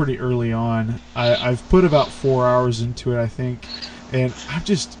 I'm still pretty early on. I've put about 4 hours into it, I think, and I'm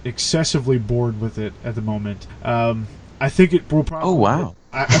just excessively bored with it at the moment. I think it will probably. Oh wow!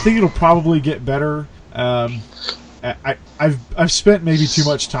 I think it'll probably get better I've spent maybe too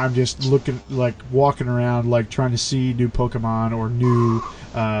much time just looking, like walking around, like trying to see new Pokemon or new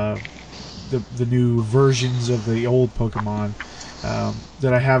the new versions of the old Pokemon,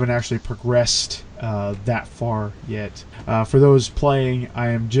 that I haven't actually progressed that far yet. For those playing, I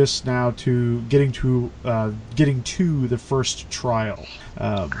am just now getting to the first trial.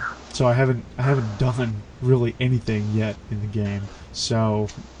 So I haven't done really anything yet in the game. So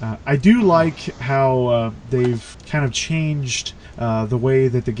I do like how they've kind of changed the way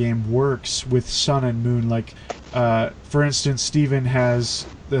that the game works with Sun and Moon. Like, for instance, Steven has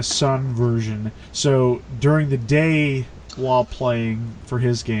the Sun version. So during the day while playing for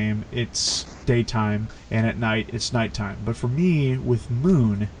his game, it's daytime, and at night it's nighttime. But for me, with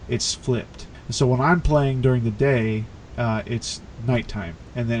Moon, it's flipped. So when I'm playing during the day, it's nighttime,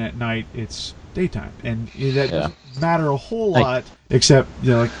 and then at night it's daytime, and that doesn't matter a whole lot, except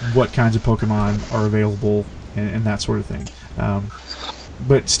like what kinds of Pokemon are available and that sort of thing.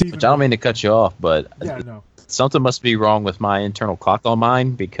 But Steven, I don't mean to cut you off, but no. Something must be wrong with my internal clock on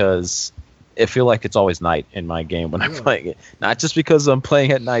mine, because I feel like it's always night in my game when I'm playing it. Not just because I'm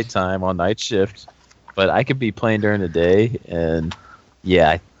playing at nighttime on night shift, but I could be playing during the day, and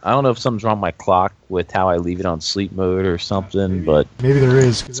I don't know if something's wrong with my clock with how I leave it on sleep mode or something, but maybe there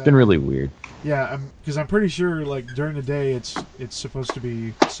is. It's been really weird. Yeah, because I'm pretty sure like during the day it's supposed to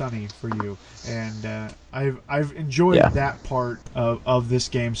be sunny for you, and I've enjoyed that part of this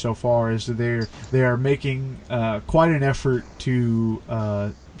game so far. Is that they are making quite an effort to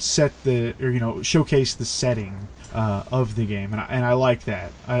showcase the setting of the game, and I like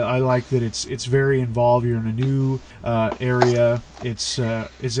that. I like that it's very involved. You're in a new area. It's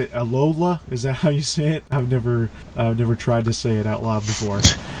is it Alola? Is that how you say it? I've never tried to say it out loud before,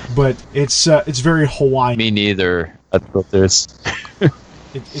 but it's very Hawaiian. Me neither. I thought there's.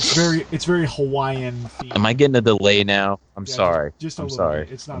 It's very Hawaiian themed. Am I getting a delay now? I'm sorry. I'm sorry.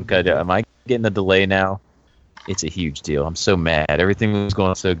 It's not. Okay, am I getting a delay now? It's a huge deal. I'm so mad. Everything was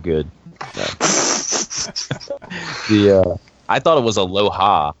going so good. I thought it was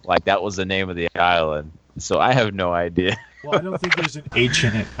Aloha, like that was the name of the island. So I have no idea. Well, I don't think there's an H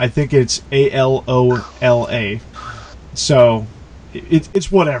in it. I think it's Alola. So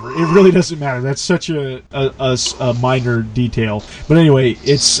it's whatever. It really doesn't matter. That's such a minor detail. But anyway,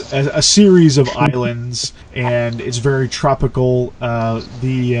 it's a series of islands, and it's very tropical.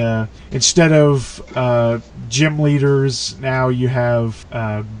 Instead of gym leaders, now you have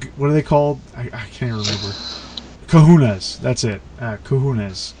what are they called? I can't remember. Kahunas. That's it.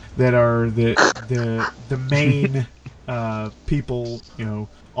 Kahunas that are the main people.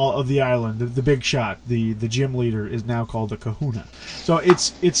 All of the island, the big shot, the gym leader is now called a Kahuna. So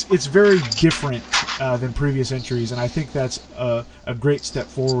it's very different than previous entries, and I think that's a great step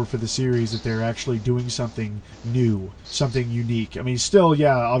forward for the series, that they're actually doing something new, something unique. I mean, still,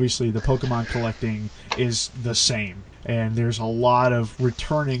 obviously the Pokemon collecting is the same, and there's a lot of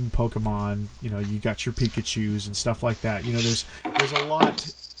returning Pokemon. You got your Pikachus and stuff like that. There's a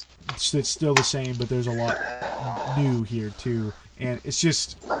lot that's still the same, but there's a lot new here too. And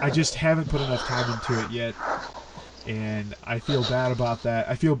I just haven't put enough time into it yet, and I feel bad about that.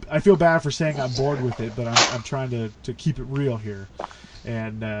 I feel bad for saying I'm bored with it, but I'm trying to keep it real here,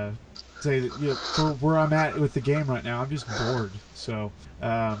 and say that for where I'm at with the game right now, I'm just bored. So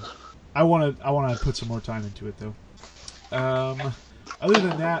I want to put some more time into it though. Other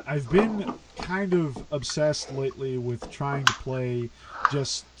than that, I've been kind of obsessed lately with trying to play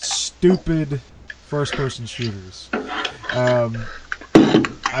just stupid first-person shooters.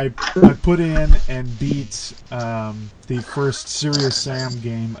 I put in and beat the first Serious Sam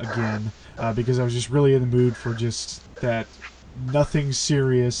game again because I was just really in the mood for just that nothing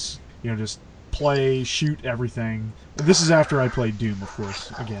serious, just play, shoot everything. And this is after I played Doom, of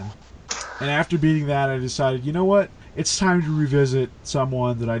course, again. And after beating that, I decided, you know what? It's time to revisit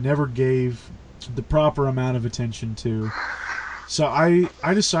someone that I never gave the proper amount of attention to. So I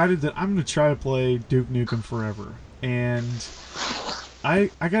decided that I'm going to try to play Duke Nukem Forever. And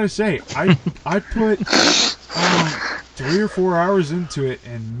I gotta say, I put 3 or 4 hours into it,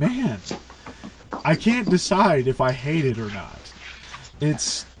 and man, I can't decide if I hate it or not.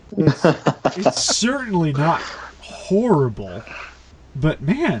 It's certainly not horrible, but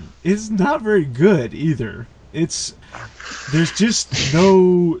man, it's not very good either. There's just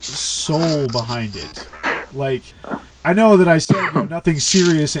no soul behind it. Like, I know that I said nothing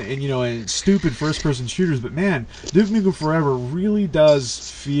serious and stupid first-person shooters, but man, Duke Nukem Forever really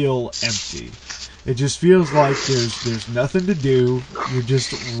does feel empty. It just feels like there's nothing to do. You're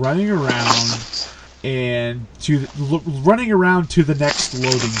just running around to the next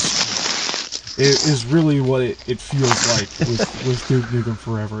loading screen. is really what it feels like with Duke Nukem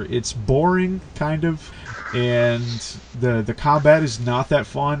Forever. It's boring, kind of, and the combat is not that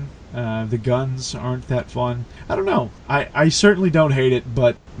fun. The guns aren't that fun. I don't know. I certainly don't hate it,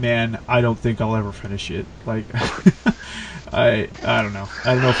 but man, I don't think I'll ever finish it. Like, I don't know.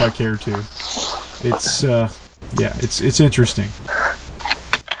 I don't know if I care to. It's it's interesting.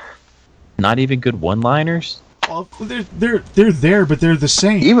 Not even good one-liners. Well, they're there, but they're the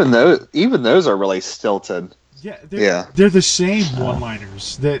same. Even those are really stilted. Yeah, they're the same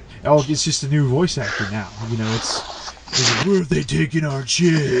one-liners. That it's just a new voice actor now. You know, it's like, where have they taken our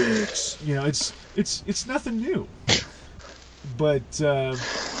chicks? You know, it's nothing new. But so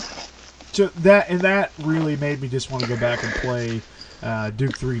that really made me just want to go back and play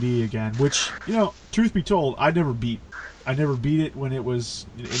Duke 3D again. Which, you know, truth be told, I never beat it when it was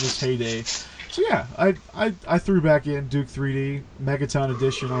in its heyday. So yeah, I threw back in Duke 3D Megaton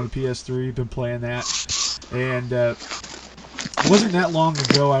Edition on the PS3. Been playing that, and it wasn't that long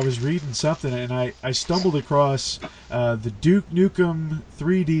ago I was reading something and I stumbled across the Duke Nukem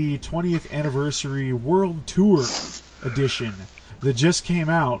 3D 20th Anniversary World Tour Edition that just came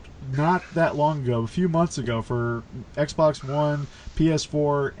out not that long ago, a few months ago, for Xbox One,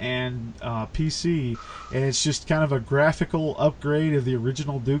 PS4, and PC, and it's just kind of a graphical upgrade of the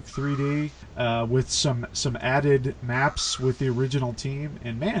original Duke 3D with some added maps with the original team.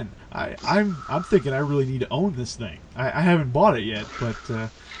 And man, I'm thinking I really need to own this thing. I haven't bought it yet, but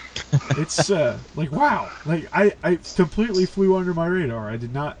it's like, wow, like I completely flew under my radar. I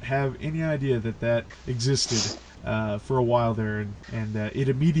did not have any idea that existed for a while there, and it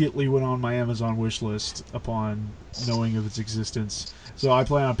immediately went on my Amazon wish list upon knowing of its existence. So I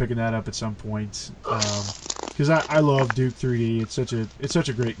plan on picking that up at some point because I love Duke 3D. It's such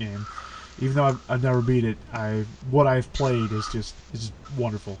a great game. Even though I've never beat it, what I've played is just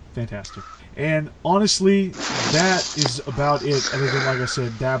wonderful, fantastic. And honestly, that is about it. Other than, like I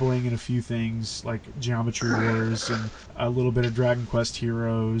said, dabbling in a few things like Geometry Wars and a little bit of Dragon Quest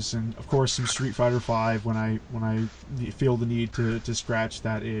Heroes, and of course some Street Fighter V when I feel the need to scratch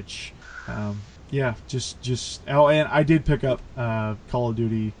that itch. Yeah, just oh, and I did pick up Call of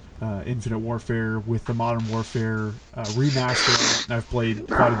Duty Infinite Warfare with the Modern Warfare remaster. I've played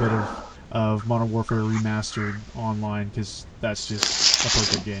quite a bit of Modern Warfare Remastered online because that's just a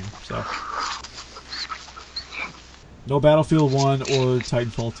perfect game. So no Battlefield 1 or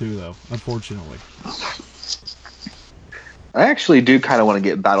Titanfall 2 though, unfortunately. I actually do kind of want to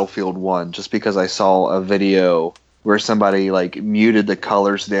get Battlefield 1 just because I saw a video where somebody like muted the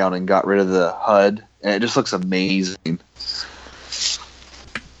colors down and got rid of the HUD, and it just looks amazing.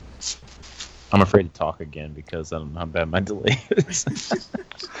 I'm afraid to talk again because I don't know how bad my delay is.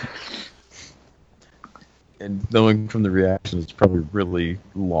 And knowing from the reaction, it's probably really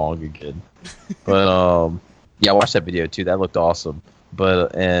long again. But yeah, I watched that video too. That looked awesome.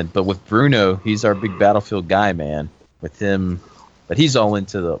 But with Bruno, he's our big Battlefield guy, man. With him, but he's all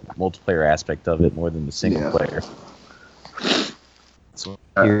into the multiplayer aspect of it more than the single player. So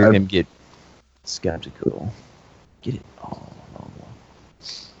hearing him get skeptical, get it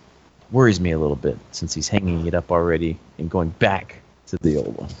worries me a little bit since he's hanging it up already and going back to the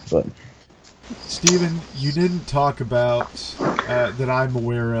old one. But Steven, you didn't talk about that I'm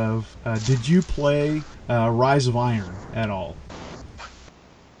aware of. Did you play Rise of Iron at all?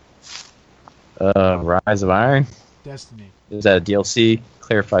 Rise of Iron? Destiny. Is that a DLC?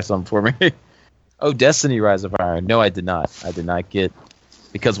 Clarify something for me. Oh, Destiny Rise of Iron. No, I did not. I did not get,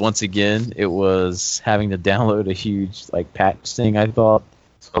 because once again, it was having to download a huge patch thing, I thought.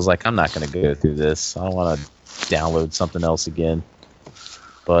 So I was like, I'm not going to go through this. I don't want to download something else again.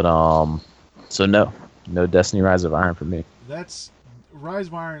 But, so no Destiny Rise of Iron for me. That's Rise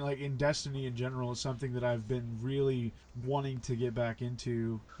of Iron, like in Destiny in general, is something that I've been really wanting to get back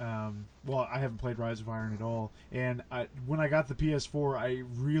into. Well, I haven't played Rise of Iron at all, and when I got the PS4, I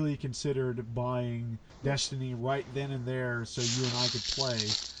really considered buying Destiny right then and there so you and I could play.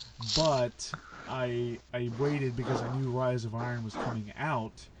 But I waited because I knew Rise of Iron was coming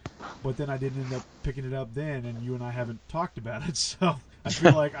out, but then I didn't end up picking it up then, and you and I haven't talked about it, so I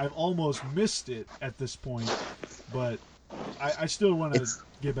feel like I've almost missed it at this point. But I still want to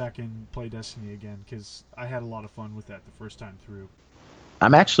get back and play Destiny again because I had a lot of fun with that the first time through.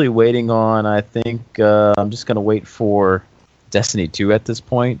 I'm actually waiting on, I think, I'm just going to wait for Destiny 2 at this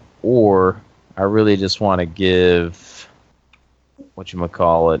point, or I really just want to give,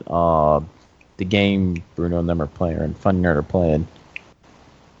 the game Bruno and them are playing, and Fun Nerd are playing.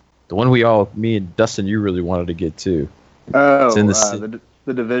 The one me and Dustin, you really wanted to get to. Oh, it's in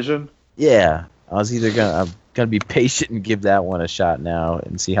the Division? Yeah. I'm gonna be patient and give that one a shot now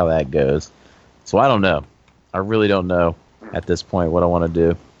and see how that goes. So I don't know. I really don't know at this point what I want to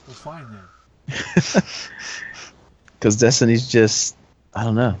do. Well, fine then. Because Destiny's just, I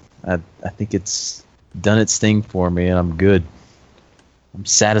don't know. I think it's done its thing for me, and I'm good. I'm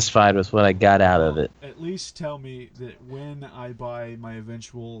satisfied with what I got out of it. At least tell me that when I buy my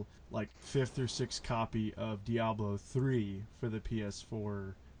eventual, like, 5th or 6th copy of Diablo 3 for the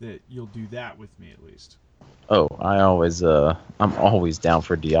PS4, that you'll do that with me at least. Oh, I'm always down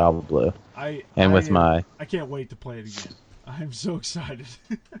for Diablo. I can't wait to play it again. I'm so excited.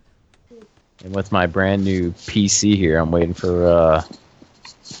 And with my brand new PC here, I'm waiting for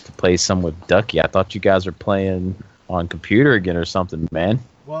to play some with Ducky. I thought you guys were playing on computer again or something, man.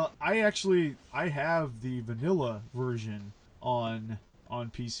 Well, I have the vanilla version on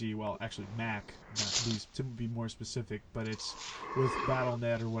PC. Well, actually Mac, to be more specific, but it's with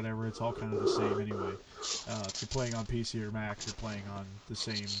Battle.net or whatever. It's all kind of the same anyway. If you're playing on PC or Mac, you're playing on the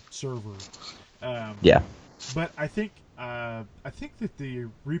same server. Yeah. But I think that the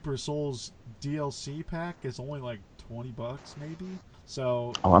Reaper Souls DLC pack is only like $20 maybe.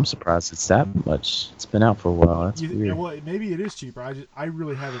 So. Oh, I'm surprised it's that much. It's been out for a while. That's weird. Well, maybe it is cheaper. I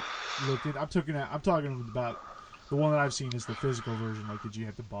really haven't looked at. I'm talking about the one that I've seen is the physical version. Like, did you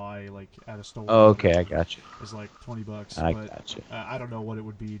have to buy like at a store? Oh, okay, I got you. It's like $20. I got you. I don't know what it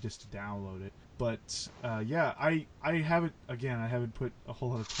would be just to download it. But yeah, I haven't put a whole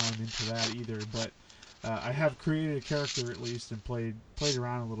lot of time into that either. But I have created a character at least and played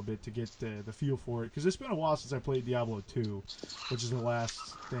around a little bit to get the feel for it, because it's been a while since I played Diablo 2, which is the last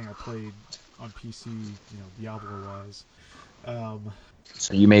thing I played on PC, Diablo-wise.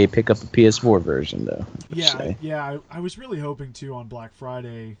 So you may pick up the PS4 version, though. I was really hoping to on Black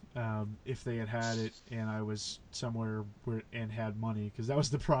Friday, if they had it and I was somewhere and had money, because that was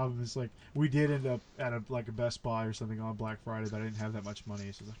the problem. It's like we did end up at a Best Buy or something on Black Friday, but I didn't have that much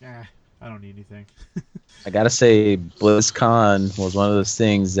money, so it's like, I don't need anything. I gotta say, BlizzCon was one of those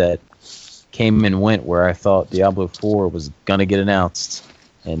things that came and went where I thought Diablo 4 was gonna get announced,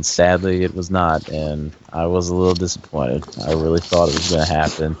 and sadly it was not, and I was a little disappointed. I really thought it was gonna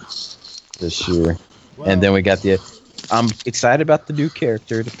happen this year. Well, and then we got I'm excited about the new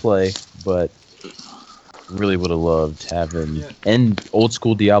character to play, but really would have loved having old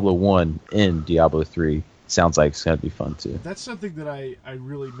school Diablo 1 in Diablo 3. Sounds like it's going to be fun, too. That's something that I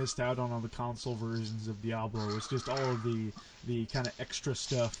really missed out on the console versions of Diablo. It's just all of the kind of extra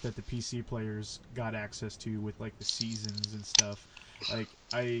stuff that the PC players got access to with, like, the seasons and stuff. Like,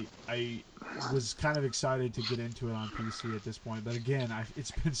 I was kind of excited to get into it on PC at this point. But again,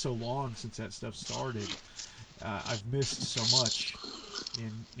 it's been so long since that stuff started. I've missed so much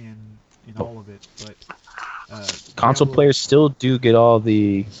in all of it. But console players still do get all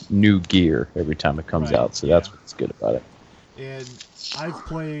the new gear every time it comes out, so that's what's good about it. And I've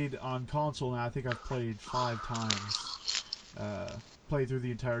played on console now. I think I've played 5 times. Played through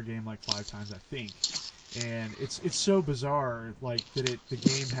the entire game like 5 times, I think. And it's so bizarre, like that the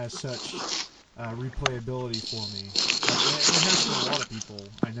game has such replayability for me. Like, it has for a lot of people,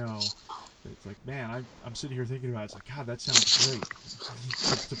 I know. It's like, man, I'm sitting here thinking about it. It's like, God, that sounds great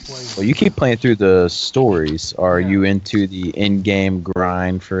to play. Well, you keep playing through the stories. Are you into the in-game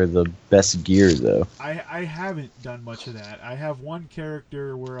grind for the best gear, though? I haven't done much of that. I have one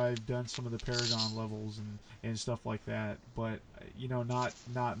character where I've done some of the Paragon levels and stuff like that, but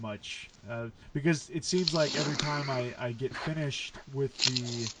not much. Because it seems like every time I get finished with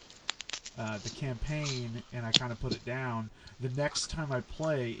the campaign and I kind of put it down, the next time I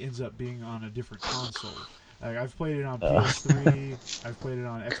play ends up being on a different console. Like, I've played it on PS3, I've played it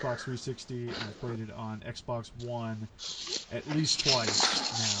on Xbox 360, and I've played it on Xbox One at least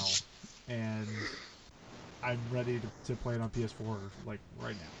twice now, and I'm ready to play it on PS4 like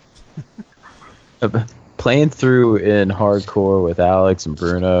right now. Playing through in hardcore with Alex and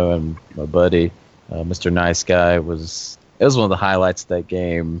Bruno and my buddy, Mr. Nice Guy, was one of the highlights of that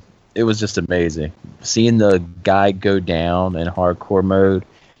game. It was just amazing. Seeing the guy go down in hardcore mode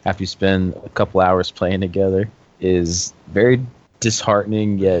after you spend a couple hours playing together is very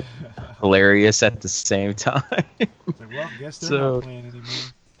disheartening yet hilarious at the same time. It's like, well, I guess they're not playing anymore.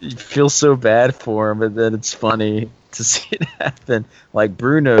 You feel so bad for him, but then it's funny to see it happen. Like,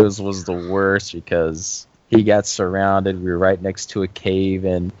 Bruno's was the worst because he got surrounded. We were right next to a cave,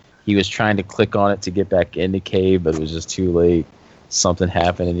 and he was trying to click on it to get back in the cave, but it was just too late. Something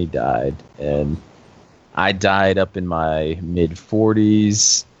happened and he died, and I died up in my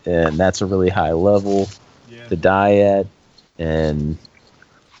mid-40s, and that's a really high level to die at. And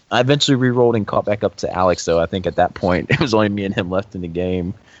I eventually re-rolled and caught back up to Alex, though. I think at that point it was only me and him left in the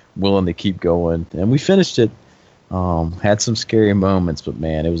game, willing to keep going, and we finished it. Had some scary moments, but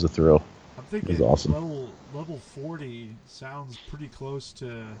man, it was a thrill. I'm thinking was awesome. level 40 sounds pretty close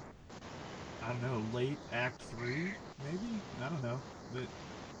to, I don't know, late Act 3, maybe? I don't know.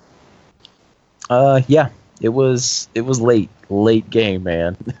 But Yeah, it was late game,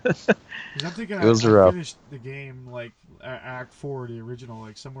 man. 'cause I'm thinking It was I rough. finished the game like Act 4, the original,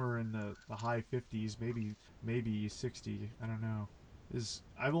 like somewhere in the high 50s, maybe 60. I don't know.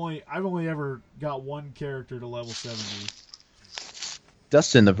 I've only ever got one character to level 70.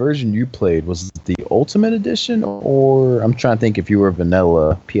 Dustin, the version you played, was it the Ultimate Edition, or I'm trying to think if you were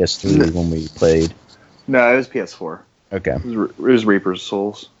vanilla PS3 when we played. No, it was PS4. Okay, It was Reaper's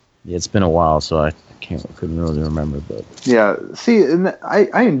Souls. yeah, it's been a while, so I couldn't really remember. But Yeah, see, and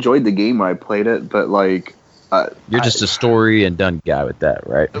I enjoyed the game when I played it, but like, you're just a story and done guy with that,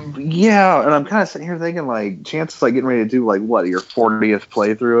 right? yeah, and I'm kind of sitting here thinking like, chances like getting ready to do like what your 40th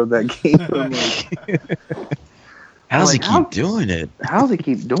playthrough of that game. I'm like, How does he like, how- keep doing it? how do they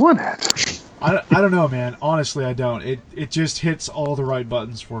keep doing it? I don't know, man. Honestly, I don't. It just hits all the right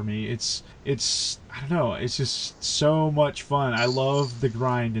buttons for me. It's I don't know. It's just so much fun. I love the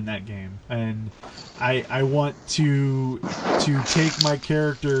grind in that game, and I want to take my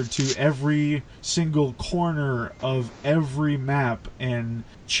character to every single corner of every map and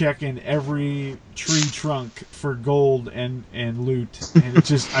check in every tree trunk for gold and loot. And it's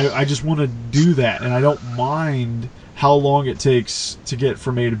just I just want to do that, and I don't mind how long it takes to get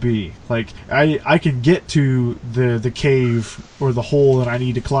from A to B. Like I can get to the cave or the hole that I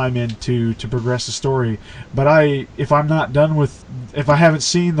need to climb into to progress the story, but if I haven't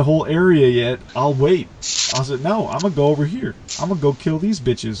seen the whole area yet, I'll wait. I'll say no, I'm gonna go over here. I'm gonna go kill these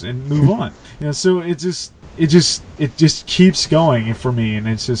bitches and move on. So it just keeps going for me, and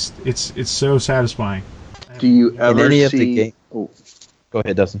it's so satisfying. Do you ever any of the see? game- Oh, Go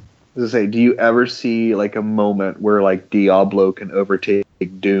ahead, Dustin. I was gonna say, do you ever see like a moment where like Diablo can overtake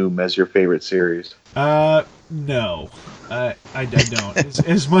Doom as your favorite series? No, I don't.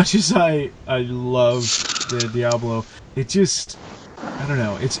 As much as I love the Diablo, it just, I don't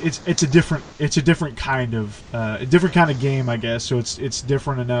know. It's a different kind of game, I guess. So it's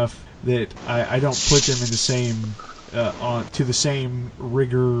different enough that I don't put them in the same to the same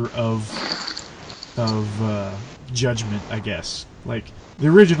rigor of judgment, I guess. Like the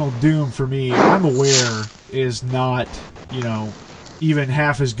original Doom for me, I'm aware is not even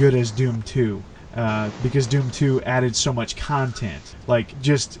half as good as Doom 2. Because Doom 2 added so much content. Like,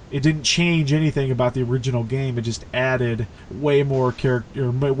 just, it didn't change anything about the original game, it just added way more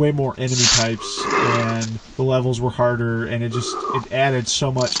way more enemy types, and the levels were harder, and it added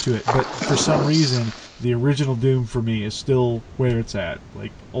so much to it. But for some reason, the original Doom for me is still where it's at.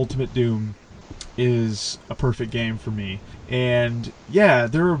 Like, Ultimate Doom is a perfect game for me. And yeah,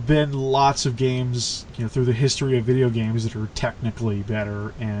 there have been lots of games, through the history of video games that are technically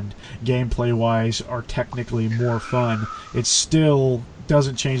better and gameplay-wise are technically more fun. It still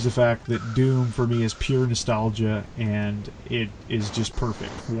doesn't change the fact that Doom for me is pure nostalgia, and it is just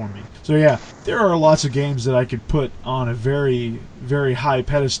perfect for me. So yeah, there are lots of games that I could put on a very, very high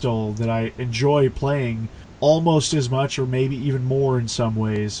pedestal that I enjoy playing almost as much or maybe even more in some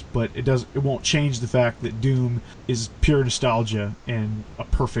ways, but it won't change the fact that Doom is pure nostalgia and a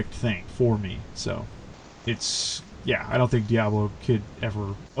perfect thing for me. So I don't think Diablo could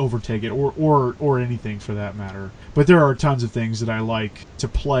ever overtake it or anything for that matter. But there are tons of things that I like to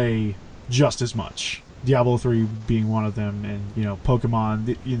play just as much. Diablo 3 being one of them, and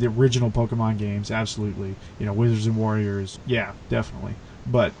Pokemon, the original Pokemon games, absolutely. Wizards and Warriors, yeah, definitely.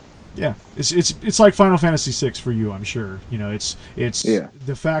 But yeah, it's like Final Fantasy VI for you, I'm sure. It's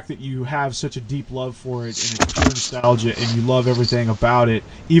the fact that you have such a deep love for it, and it's pure nostalgia, and you love everything about it.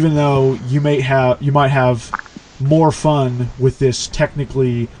 Even though you might have more fun with this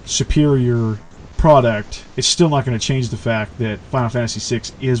technically superior product, it's still not going to change the fact that Final Fantasy VI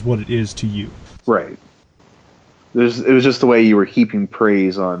is what it is to you. Right. It was just the way you were heaping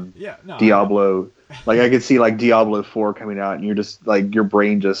praise on Diablo. Like I could see like Diablo 4 coming out, and you're just like your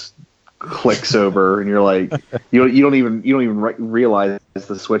brain just clicks over, and you're like you don't even realize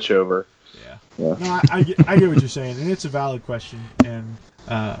the switch over. Yeah. Yeah. No, I get what you're saying, and it's a valid question, and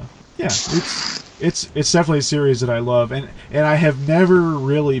it's definitely a series that I love, and I have never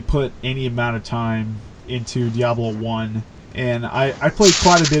really put any amount of time into Diablo 1. And I played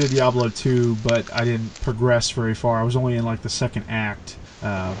quite a bit of Diablo 2, but I didn't progress very far. I was only in like the second act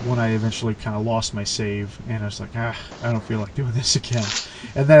when I eventually kind of lost my save, and I was like, I don't feel like doing this again.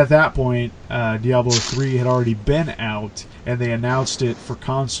 And then at that point, Diablo 3 had already been out, and they announced it for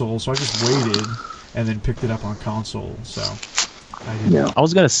console, so I just waited and then picked it up on console. So I didn't. Yeah. I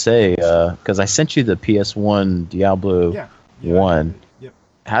was gonna say because I sent you the PS1 Diablo 1. Yep.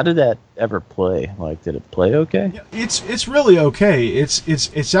 How did that ever play? Like, did it play okay? Yeah, it's really okay.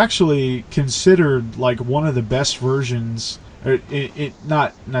 It's actually considered like one of the best versions. It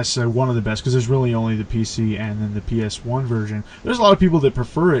not necessarily one of the best, because there's really only the PC and then the PS1 version. There's a lot of people that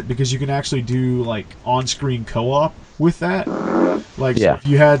prefer it because you can actually do like on-screen co-op with that. Like, so if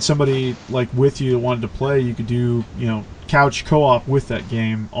you had somebody like with you that wanted to play, you could do, you know, couch co-op with that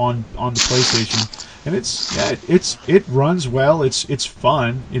game on the PlayStation. And it runs well. It's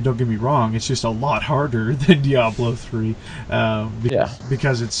fun. Don't get me wrong. It's just a lot harder than Diablo 3,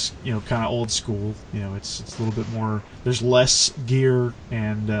 because it's, you know, kind of old school. You know, it's a little bit more. There's less gear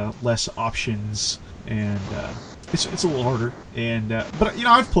and less options, and it's a little harder. And but you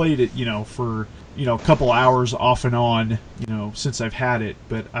know, I've played it, you know, for, you know, a couple hours off and on, you know, since I've had it,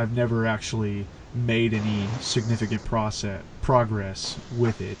 but I've never actually made any significant progress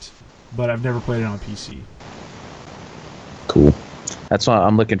with it. But I've never played it on PC. Cool. That's why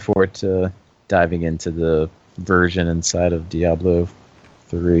I'm looking forward to diving into the version inside of Diablo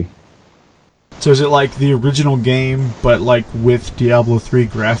 3. So is it like the original game, but like with Diablo 3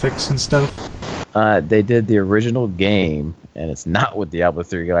 graphics and stuff? They did the original game, and it's not with Diablo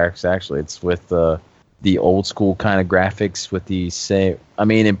 3 graphics, actually. It's with the old school kind of graphics with the same,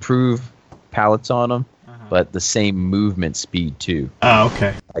 improved palettes on them. But the same movement speed too. Oh,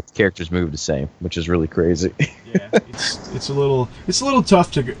 okay. Like, the characters move the same, which is really crazy. Yeah, it's a little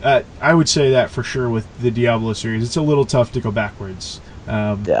tough to. I would say that for sure with the Diablo series, it's a little tough to go backwards.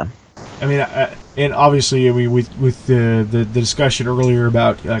 Yeah. I mean, and obviously, I mean, with the discussion earlier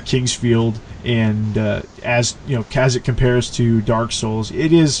about Kingsfield, and as you know, as it compares to Dark Souls,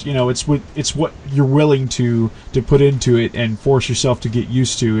 it is, you know, it's what you're willing to put into it and force yourself to get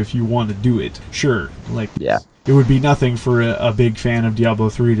used to if you want to do it. Sure, like, yeah, it would be nothing for a big fan of Diablo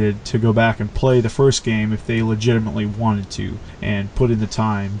 3 to go back and play the first game if they legitimately wanted to and put in the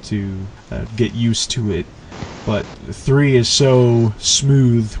time to get used to it. But 3 is so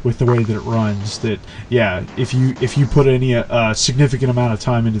smooth with the way that it runs that, yeah, if you put any significant amount of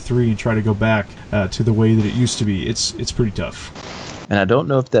time into 3 and try to go back to the way that it used to be, it's pretty tough. And I don't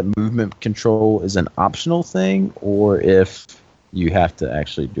know if that movement control is an optional thing or if you have to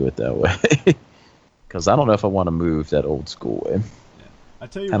actually do it that way. Because I don't know if I want to move that old school way. I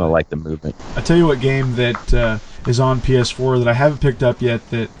tell you, I don't like the movement. I tell you what game that is on PS4 that I haven't picked up yet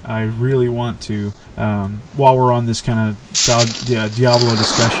that I really want to, while we're on this kind of Diablo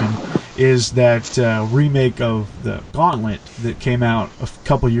discussion, is that remake of the Gauntlet that came out a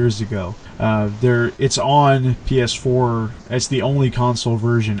couple years ago. It's on PS4. It's the only console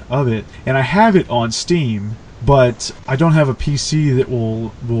version of it, and I have it on Steam, but I don't have a PC that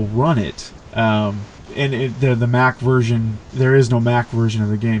will run it. And the Mac version, there is no Mac version of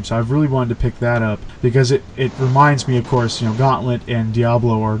the game, so I've really wanted to pick that up because it reminds me, of course, you know, Gauntlet and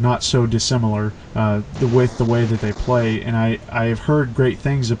Diablo are not so dissimilar with the way that they play, and I have heard great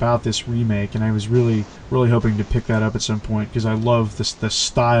things about this remake, and I was really hoping to pick that up at some point because I love the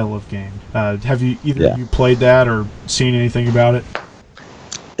style of game. Have you either of you played that or seen anything about it?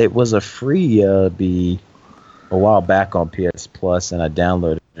 It was a freebie a while back on PS Plus, and I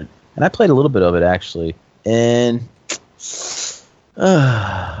downloaded it. And I played a little bit of it, actually, and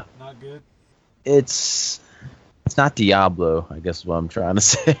not good. It's not Diablo, I guess is what I'm trying to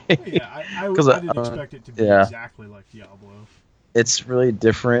say. Yeah, I didn't expect it to be exactly like Diablo. It's really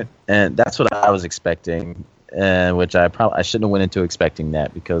different, and that's what I was expecting, and which I shouldn't have went into expecting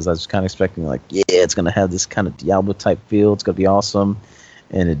that, because I was kind of expecting, like, yeah, it's going to have this kind of Diablo-type feel, it's going to be awesome,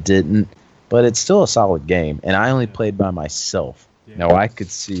 and it didn't. But it's still a solid game, and I only played by myself. Now, I could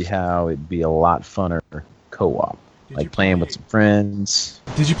see how it'd be a lot funner co-op, like playing with some friends.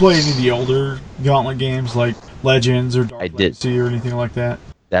 Did you play any of the older Gauntlet games, like Legends or Dark Legacy or anything like that?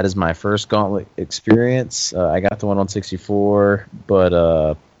 That is my first Gauntlet experience. I got the one on 64,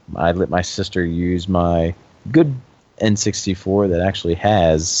 but I let my sister use my good N64 that actually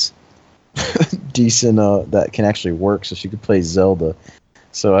has decent, that can actually work, so she could play Zelda.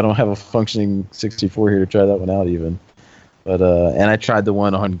 So I don't have a functioning 64 here to try that one out even. But and I tried the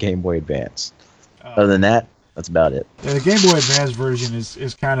one on Game Boy Advance. Other than that, that's about it. Yeah, the Game Boy Advance version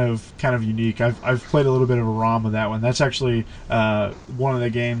is kind of unique. I've played a little bit of a ROM of that one. That's actually one of the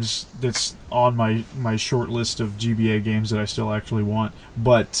games that's on my short list of GBA games that I still actually want.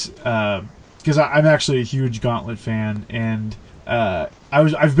 But because I'm actually a huge Gauntlet fan, and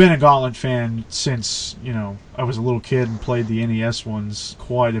I've been a Gauntlet fan since, you know, I was a little kid and played the NES ones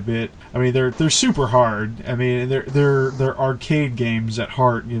quite a bit. I mean, they're super hard. I mean, they're arcade games at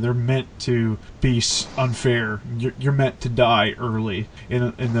heart. You know, they're meant to be unfair. You're meant to die early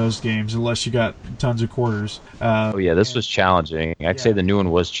in those games unless you got tons of quarters. Oh yeah, this was challenging. I'd say the new one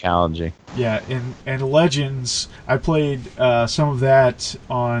was challenging. Yeah, and Legends, I played some of that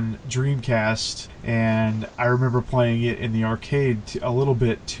on Dreamcast, and I remember playing it in the arcade a little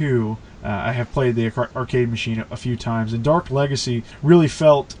bit too. I have played the arcade machine a few times, and Dark Legacy really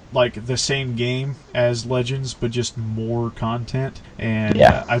felt like the same game as Legends, but just more content. And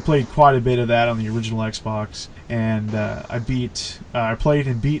I played quite a bit of that on the original Xbox, and I played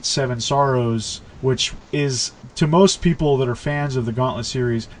and beat Seven Sorrows, which is, to most people that are fans of the Gauntlet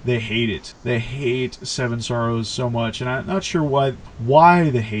series, they hate it. They hate Seven Sorrows so much, and I'm not sure why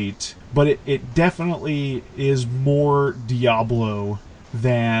the hate, but it definitely is more Diablo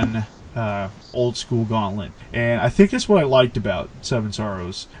than old school Gauntlet, and I think that's what I liked about Seven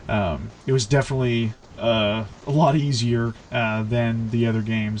Sorrows. It was definitely a lot easier than the other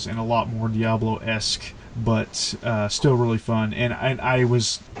games, and a lot more Diablo-esque, but still really fun. And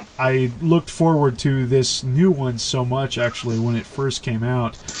I looked forward to this new one so much, actually, when it first came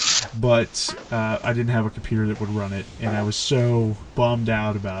out, but I didn't have a computer that would run it, and I was so bummed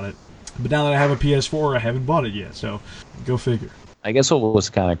out about it. But now that I have a PS4, I haven't bought it yet, so go figure. I guess what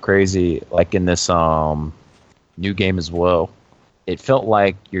was kind of crazy, like in this new game as well, it felt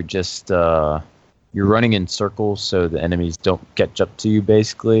like you're just you're running in circles so the enemies don't catch up to you,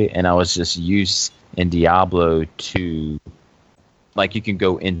 basically. And I was just used in Diablo to, like, you can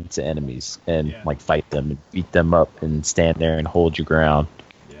go into enemies and like fight them and beat them up and stand there and hold your ground,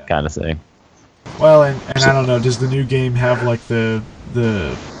 kind of thing. Well, and I don't know, does the new game have like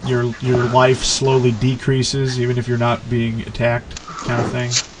your life slowly decreases even if you're not being attacked kind of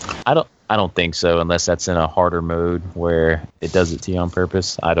thing? I don't think so, unless that's in a harder mode where it does it to you on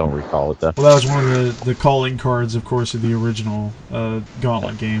purpose. I don't recall it though. Well, that was one of the calling cards, of course, of the original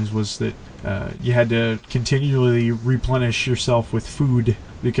Gauntlet games, was that you had to continually replenish yourself with food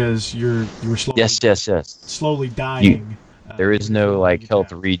because you were slowly slowly dying. There is no like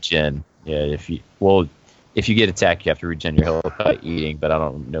health regen. Yeah, if you get attacked, you have to regen your health by eating. But I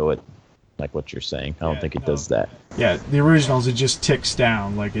don't know what you're saying. I don't think it does that. Yeah, the originals, it just ticks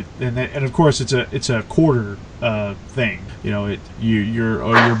down like it, and of course it's a quarter thing. You know, you're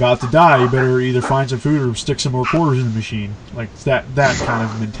about to die. You better either find some food or stick some more quarters in the machine. Like that kind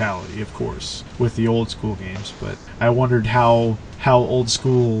of mentality, of course, with the old school games. But I wondered how old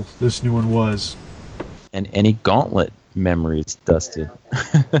school this new one was. And any Gauntlet memories, Dustin?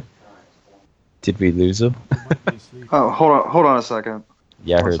 Did we lose him? Oh, hold on a second.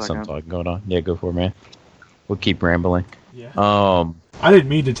 Yeah, I heard some talking going on. Yeah, go for it, man. We'll keep rambling. Yeah. I didn't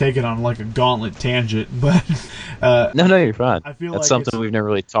mean to take it on like a Gauntlet tangent, but no, you're fine. I feel that's like something we've never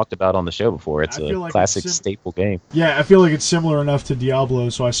really talked about on the show before. It's a classic staple game. Yeah, I feel like it's similar enough to Diablo,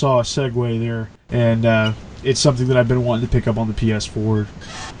 so I saw a segue there, and it's something that I've been wanting to pick up on the PS4.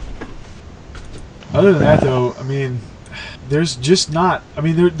 Other than that, though, I mean, there's just not. I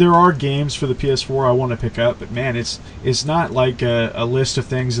mean, there are games for the PS4 I want to pick up, but man, it's not like a list of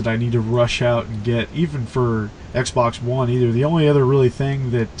things that I need to rush out and get, even for Xbox One either. The only other really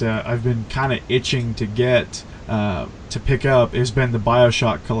thing that I've been kind of itching to get to pick up has been the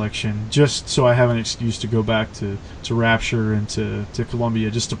BioShock collection, just so I have an excuse to go back to Rapture and to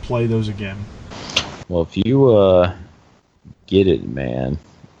Columbia just to play those again. Well, if you get it, man,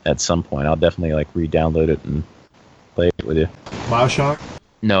 at some point, I'll definitely like re-download it and play it with you. BioShock?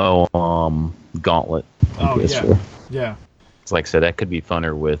 No, Gauntlet. Oh, PS4. Yeah. It's like I said, that could be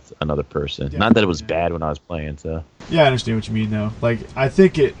funner with another person. Yeah, Not that it was bad when I was playing, so. Yeah, I understand what you mean, though. Like, I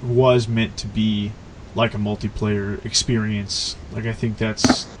think it was meant to be like a multiplayer experience. Like, I think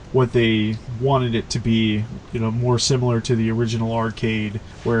that's what they wanted it to be, you know, more similar to the original arcade,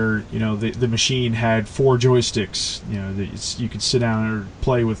 where, you know, the machine had 4 joysticks, you know, that you could sit down and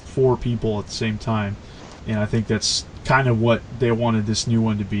play with 4 people at the same time. And I think that's kind of what they wanted this new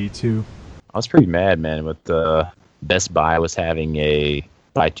one to be, too. I was pretty mad, man, with Best Buy was having a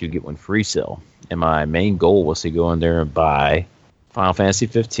buy 2, get 1 free sale. And my main goal was to go in there and buy Final Fantasy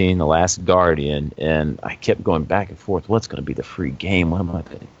 15, The Last Guardian, and I kept going back and forth. What's going to be the free game? What am I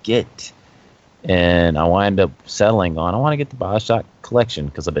going to get? And I wind up settling on, I want to get the BioShock collection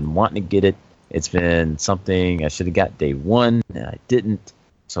because I've been wanting to get it. It's been something I should have got day 1, and I didn't.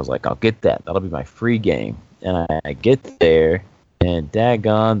 So I was like, I'll get that. That'll be my free game. And I get there, and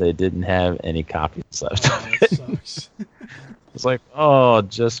daggone, they didn't have any copies left of it. That sucks. It's like, oh,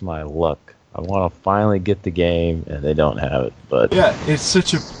 just my luck. I want to finally get the game, and they don't have it. But Yeah, it's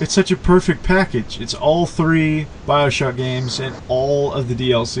such a perfect package. It's all 3 BioShock games and all of the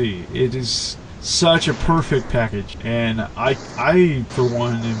DLC. It is such a perfect package, and I for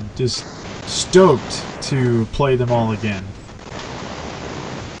one am just stoked to play them all again.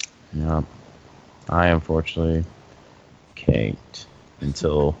 yeah, I unfortunately can't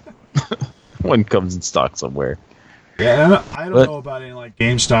until one comes in stock somewhere. Yeah, I don't know about any like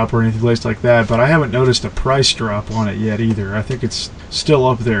GameStop or anything like that, but I haven't noticed a price drop on it yet either. I think it's still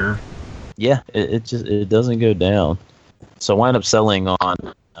up there. Yeah, it doesn't go down. So I wind up selling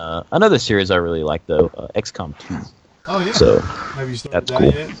on another series I really like though, XCOM 2. Oh yeah. So have you started that's that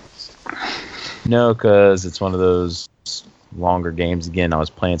cool. yet? No, because it's one of those longer games. Again, I was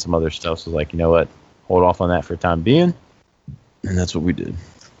playing some other stuff, so I was like, you know what, hold off on that for the time being, and that's what we did.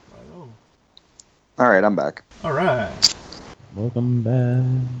 Oh. All right, I'm back. All right. Welcome back.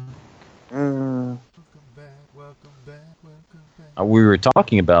 Welcome back. We were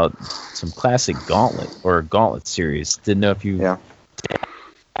talking about some classic Gauntlet series. Didn't know if you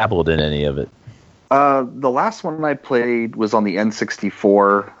dabbled in any of it. The last one I played was on the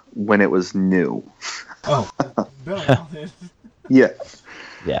N64 when it was new. Oh, been a while then. Yeah.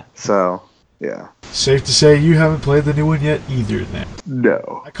 Yeah. So, yeah. Safe to say you haven't played the new one yet either then.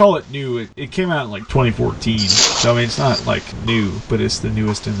 No. I call it new. It came out in like 2014. So I mean it's not like new, but it's the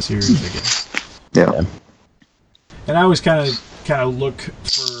newest in the series, I guess. Yeah. And I always kind of look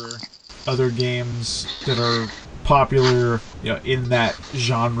for other games that are popular, in that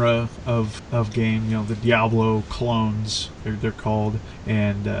genre of game. The Diablo clones, they're called,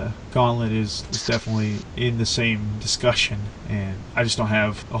 and Gauntlet is definitely in the same discussion. And I just don't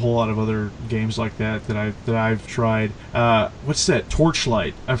have a whole lot of other games like that I've tried. What's that?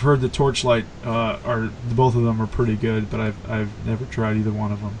 Torchlight. I've heard that Torchlight both of them are pretty good, but I've never tried either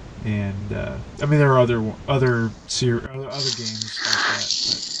one of them. And I mean there are other games like that,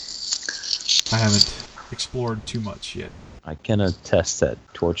 but I haven't explored too much yet. I can attest that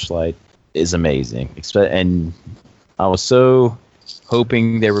Torchlight is amazing. And I was so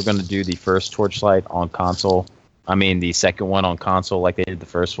hoping they were going to do the first Torchlight on console. I mean, the second one on console like they did the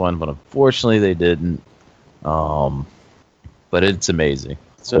first one, but unfortunately they didn't. But it's amazing.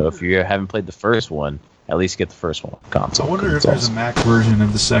 So if you haven't played the first one, at least get the first one on console. I wonder if there's a Mac version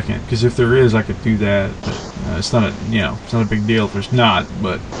of the second, because if there is, I could do that. But it's not a big deal if there's not.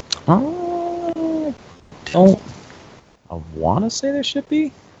 But I want to say there should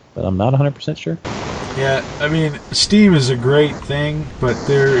be, but I'm not 100% sure. yeah, I mean, Steam is a great thing, but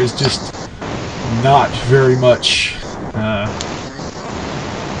there is just not very much, not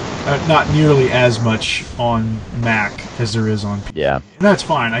nearly as much on Mac as there is on PC. Yeah. And that's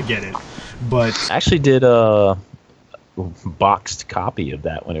fine, I get it. But I actually did a boxed copy of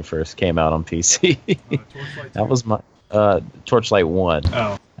that when it first came out on PC. Torchlight That was my Torchlight 1.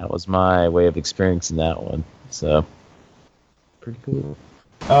 Oh. That was my way of experiencing that one. So, pretty cool.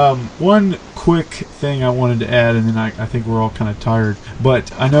 One quick thing I wanted to add, and then I think we're all kind of tired,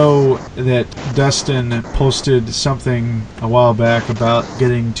 but I know that Dustin posted something a while back about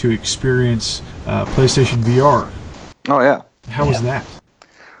getting to experience PlayStation VR. Oh, yeah. How was that?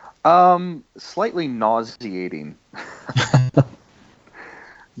 Slightly nauseating.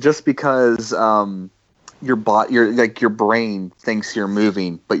 Just because your brain thinks you're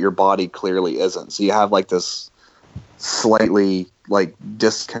moving, but your body clearly isn't. So you have like this slightly like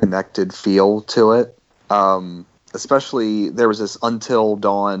disconnected feel to it. Especially there was this Until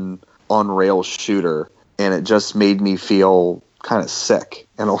Dawn on rail shooter, and it just made me feel kind of sick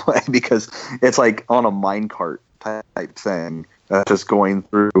in a way because it's like on a minecart type thing. Just going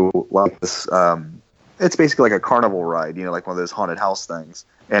through like this, it's basically like a carnival ride, like one of those haunted house things,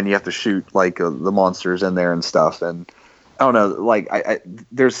 and you have to shoot like the monsters in there and stuff. And I don't know, like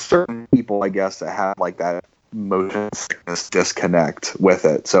there's certain people I guess that have like that motion sickness disconnect with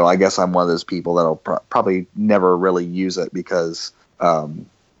it. So I guess I'm one of those people that'll probably never really use it because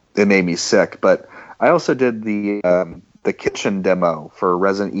it made me sick. But I also did the kitchen demo for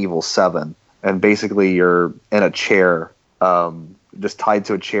Resident Evil 7, and basically you're in a chair. Just tied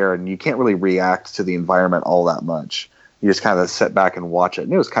to a chair, and you can't really react to the environment all that much. You just kind of sit back and watch it.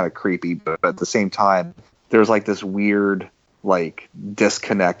 And it was kind of creepy, but at the same time, there's like this weird like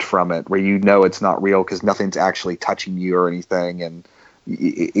disconnect from it where it's not real because nothing's actually touching you or anything, and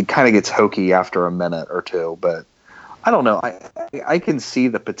it kind of gets hokey after a minute or two. But I don't know. I can see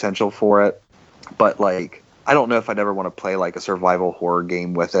the potential for it, but like I don't know if I'd ever want to play like a survival horror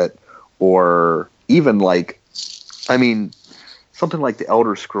game with it, or even like, I mean, something like the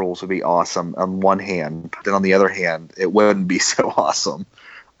Elder Scrolls would be awesome on one hand, but then on the other hand, it wouldn't be so awesome.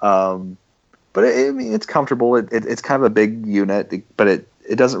 but I mean, it's comfortable. It's kind of a big unit, but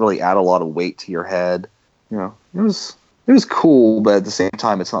it doesn't really add a lot of weight to your head. You know, it was cool, but at the same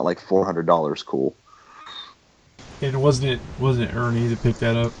time, it's not like $400 cool. And wasn't it Ernie that picked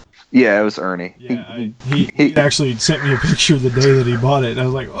that up? Yeah, it was Ernie. Yeah, he actually sent me a picture the day that he bought it, and I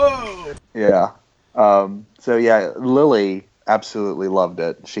was like, oh. Yeah. So yeah, Lily absolutely loved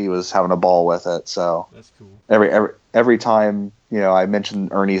it. She was having a ball with it. So that's cool. Every time, you know, I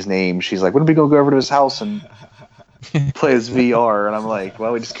mentioned Ernie's name, she's like, "When are we gonna go over to his house and play his VR?" And I'm like,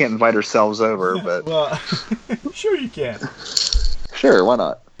 "Well, we just can't invite ourselves over." But well, sure you can. Sure, why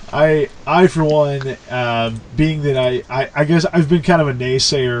not? I for one, being that I guess I've been kind of a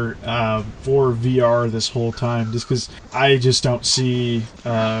naysayer for VR this whole time, just because I just don't see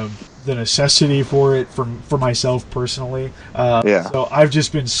the necessity for it for myself personally. So I've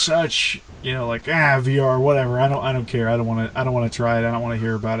just been such, you know, like VR, whatever. I don't care. I don't want to try it. I don't want to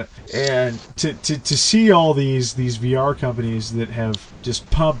hear about it. And to see all these VR companies that have just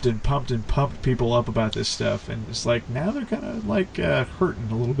pumped people up about this stuff, and it's like now they're kind of like hurting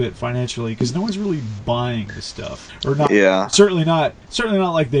a little bit financially because no one's really buying this stuff, or not. Yeah. Certainly not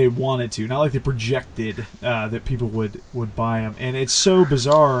like they wanted to. Not like they projected that people would buy them. And it's so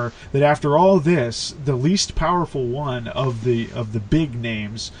bizarre that after all this, the least powerful one of the big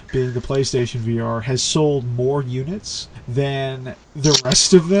names, being the PlayStation VR, has sold more units than the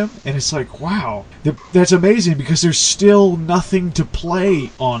rest of them. And it's like, wow, that's amazing, because there's still nothing to play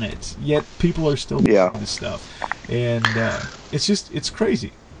on it, yet people are still buying this stuff. And it's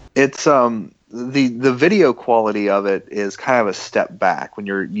crazy. It's the video quality of it is kind of a step back when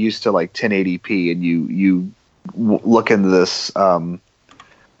you're used to like 1080p, and you look into this, and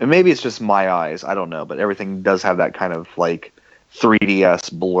maybe it's just my eyes, I don't know, but everything does have that kind of like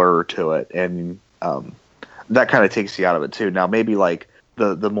 3DS blur to it, and that kind of takes you out of it too. Now maybe like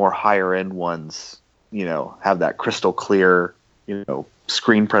the more higher end ones, you know, have that crystal clear, you know,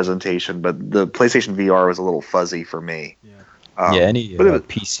 screen presentation, but the PlayStation VR was a little fuzzy for me. Any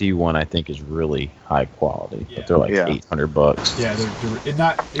PC one I think is really high quality, but they're like $800. Yeah,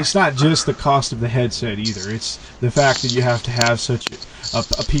 it's not just the cost of the headset either. It's the fact that you have to have such a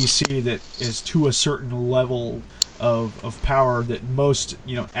PC that is to a certain level of power that most,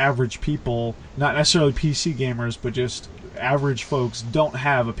 you know, average people, not necessarily PC gamers, but just average folks, don't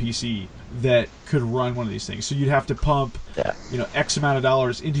have a PC that could run one of these things. So you'd have to pump, you know, X amount of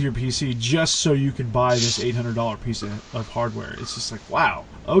dollars into your PC just so you can buy this $800 piece of hardware. It's just like, wow,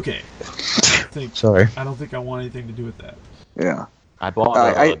 okay. I don't think I want anything to do with that. Yeah. I bought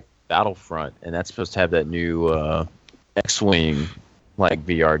Battlefront, and that's supposed to have that new X-Wing like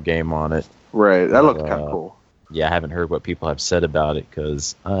VR game on it. Right, that looked kind of cool. Yeah, I haven't heard what people have said about it,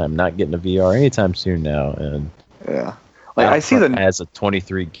 because I'm not getting a VR anytime soon now. And like I see has a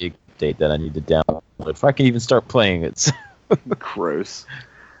 23 gig date that I need to download if I can even start playing it. Gross.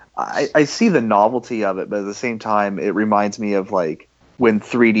 I see the novelty of it, but at the same time, it reminds me of like when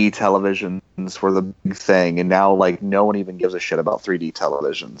 3D televisions were the big thing, and now like no one even gives a shit about 3D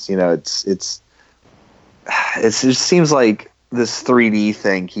televisions. You know, it just seems like this 3D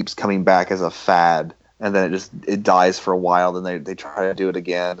thing keeps coming back as a fad, and then it dies for a while. Then they try to do it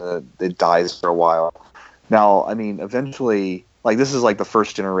again, and it dies for a while. Now, I mean, eventually, like this is like the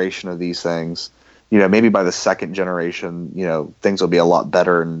first generation of these things. You know, maybe by the second generation, you know, things will be a lot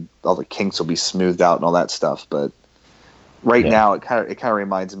better and all the kinks will be smoothed out and all that stuff. But right now, it kind of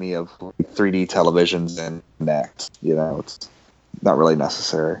reminds me of 3D televisions and Next. You know, it's not really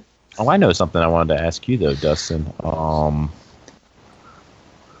necessary. Oh, I know something I wanted to ask you though, Dustin.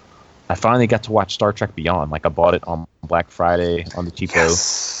 I finally got to watch Star Trek Beyond. Like I bought it on Black Friday on the cheapo.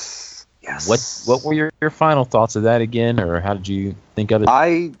 Yes. What were your final thoughts of that again, or how did you think of it?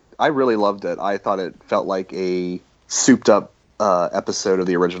 I really loved it. I thought it felt like a souped up episode of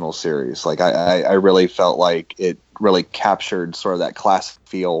the original series. Like I really felt like it really captured sort of that classic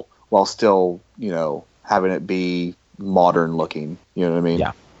feel while still, you know, having it be modern looking. You know what I mean?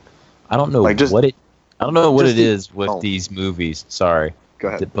 Yeah. I don't know what it is with these movies. Sorry. Go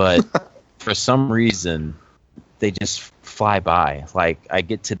ahead. But for some reason, they just fly by. Like I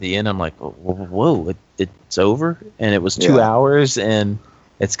get to the end, I'm like, whoa, it's over, and it was 2 hours, and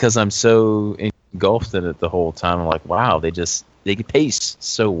it's because I'm so engulfed in it the whole time. I'm like, wow, they pace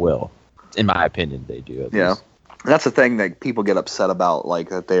so well. In my opinion, they do. At least. That's the thing that people get upset about, like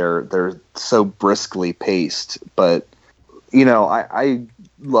that they're so briskly paced. But you know, I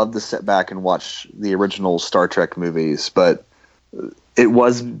love to sit back and watch the original Star Trek movies, but it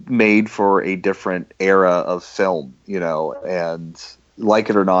was made for a different era of film, you know, and like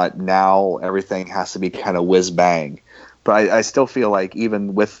it or not, now everything has to be kind of whiz bang. But I still feel like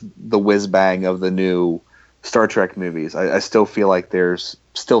even with the whiz bang of the new Star Trek movies, I still feel like there's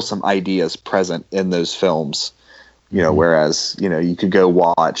still some ideas present in those films. Whereas you could go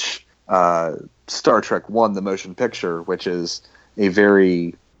watch Star Trek 1, the motion picture, which is a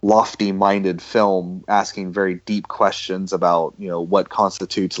very lofty-minded film asking very deep questions about what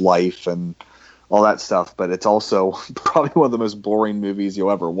constitutes life and all that stuff, but it's also probably one of the most boring movies you'll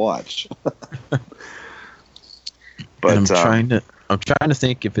ever watch. But I'm trying to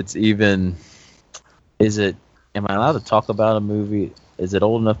think if it's even. Am I allowed to talk about a movie? Is it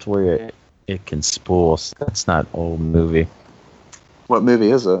old enough to where it can spoil? That's not an old movie. What movie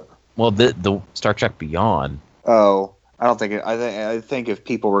is it? Well, the Star Trek Beyond. Oh, I don't think I think if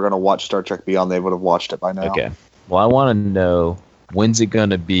people were going to watch Star Trek Beyond, they would have watched it by now. Okay. Well, I want to know, when's it going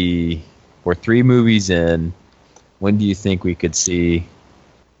to be? We're 3 movies in. When do you think we could see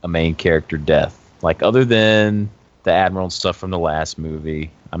a main character death? Like, other than the Admiral and stuff from the last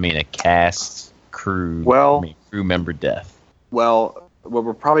movie. I mean, a cast, crew member death. Well, what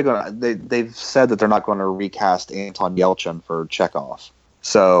we're probably going to... They've said that they're not going to recast Anton Yelchin for Chekhov.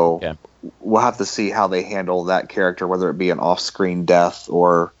 So we'll have to see how they handle that character, whether it be an off-screen death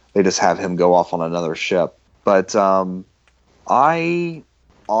or they just have him go off on another ship. But I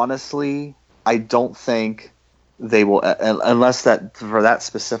don't think they will... Unless that for that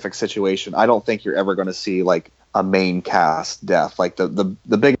specific situation, I don't think you're ever going to see, like, a main cast death. Like the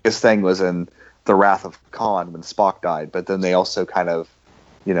biggest thing was in The Wrath of Khan when Spock died, but then they also kind of,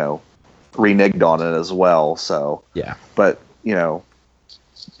 reneged on it as well. So yeah, but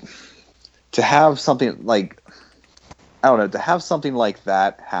to have something like, I don't know, to have something like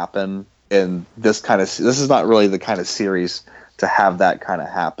that happen in this kind of, this is not really the kind of series to have that kind of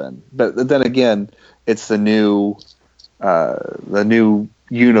happen. But then again, it's the new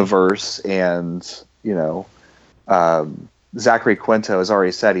universe, and Zachary Quinto has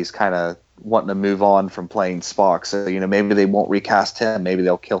already said he's kind of wanting to move on from playing Spock. So, maybe they won't recast him. Maybe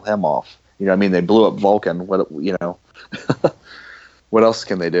they'll kill him off. They blew up Vulcan. What else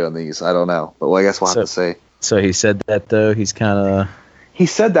can they do in these? I don't know. But I guess we'll have to see. So he said that, though? He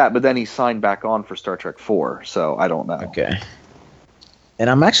said that, but then he signed back on for Star Trek 4. So I don't know. Okay. And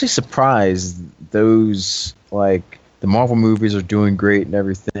I'm actually surprised those, like, the Marvel movies are doing great and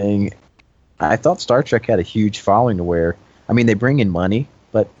everything. I thought Star Trek had a huge following to where, I mean, they bring in money,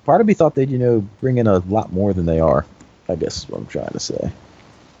 but part of me thought they'd, bring in a lot more than they are, I guess is what I'm trying to say.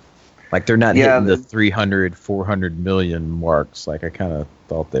 Like, they're not hitting the 300, 400 million marks. Like, I kind of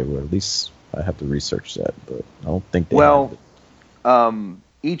thought they would. At least I have to research that, but I don't think they have it.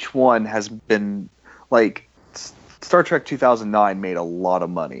 Each one has been, like, Star Trek 2009 made a lot of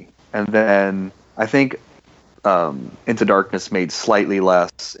money. And then I think Into Darkness made slightly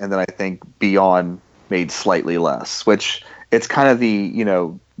less, and then I think Beyond made slightly less, which it's kind of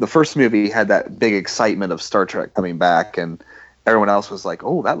the first movie had that big excitement of Star Trek coming back, and everyone else was like,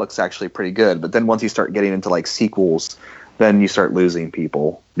 oh, that looks actually pretty good. But then once you start getting into, like, sequels, then you start losing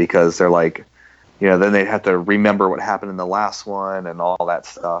people, because they're like, then they have to remember what happened in the last one and all that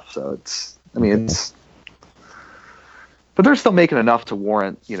stuff. So it's but they're still making enough to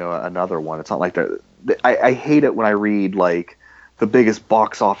warrant, another one. It's not like I hate it when I read, like, the biggest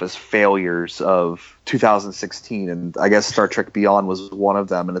box office failures of 2016, and I guess Star Trek Beyond was one of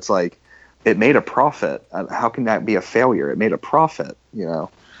them. And it's like, it made a profit. How can that be a failure? It made a profit, but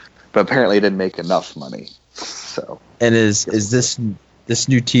apparently it didn't make enough money. So, and is this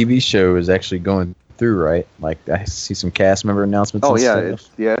new TV show is actually going through, right? Like, I see some cast member announcements. Oh yeah,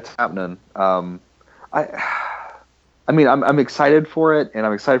 it's happening. I mean, I'm excited for it, and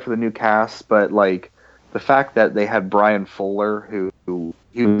I'm excited for the new cast, but, like, the fact that they had Brian Fuller, who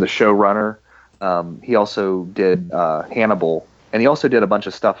he was the showrunner, he also did Hannibal, and he also did a bunch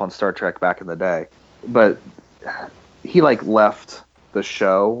of stuff on Star Trek back in the day, but he, like, left the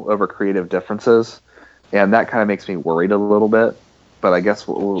show over creative differences, and that kind of makes me worried a little bit. But I guess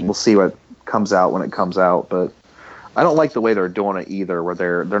we'll see what comes out when it comes out. But I don't like the way they're doing it either, where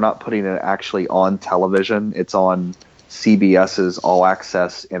they're not putting it actually on television. It's on CBS's All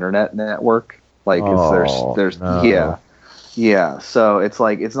Access Internet network. Like, there's no. Yeah. So it's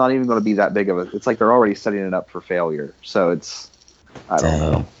like, it's not even going to be that big of a. It's like they're already setting it up for failure. So it's, I don't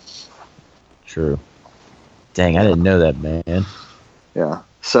know. True. Dang, I didn't know that, man. Yeah.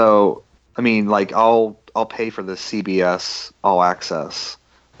 So I mean, like, I'll pay for the CBS All Access,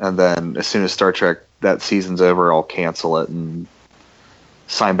 and then as soon as Star Trek that season's over, I'll cancel it and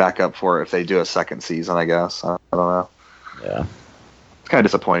sign back up for it if they do a second season, I guess. I don't know. Yeah. It's kind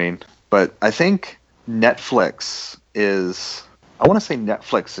of disappointing. But I think Netflix is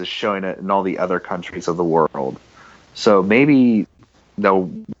showing it in all the other countries of the world. So maybe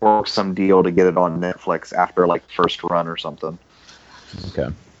they'll work some deal to get it on Netflix after like first run or something. Okay.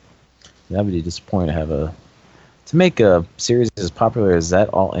 That would be disappointing to make a series as popular as that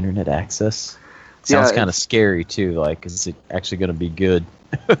all internet access. Sounds kind of scary too. Like, is it actually going to be good?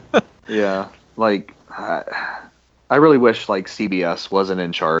 Yeah, like I really wish like CBS wasn't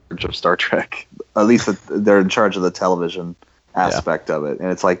in charge of Star Trek. At least they're in charge of the television aspect of it,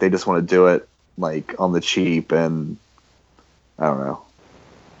 and it's like they just want to do it like on the cheap, and I don't know.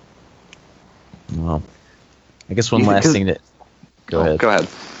 Well, I guess one last thing that. Go ahead. Go ahead.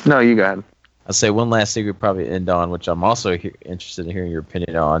 No, you go ahead. I'll say one last thing we probably end on, which I'm also interested in hearing your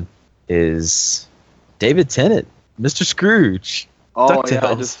opinion on, is David Tennant, Mr. Scrooge. Oh, DuckTales. yeah,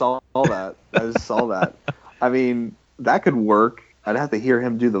 I just saw that. I mean, that could work. I'd have to hear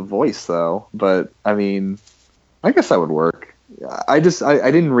him do the voice, though. But, I mean, I guess that would work. I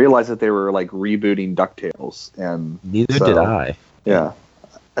didn't realize that they were, like, rebooting DuckTales. And Neither did I. Yeah.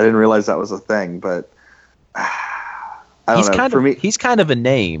 I didn't realize that was a thing, but I don't know. For me, he's kind of a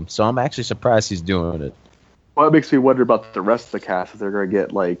name, so I'm actually surprised he's doing it. Well, it makes me wonder about the rest of the cast, if they're going to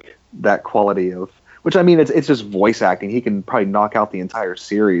get, like, that quality of... Which, I mean, it's just voice acting. He can probably knock out the entire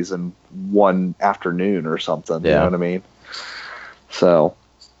series in one afternoon or something. Yeah. You know what I mean? So...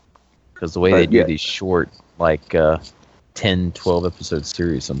 Because the way they do these short, like, 10, 12 episode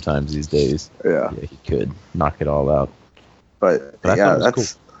series sometimes these days. Yeah. He could knock it all out. But yeah,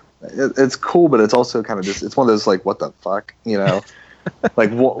 that's... Cool. It's cool, but it's also kind of just... It's one of those, like, what the fuck? You know?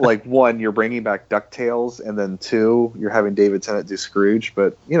 like one, you're bringing back DuckTales, and then two, you're having David Tennant do Scrooge.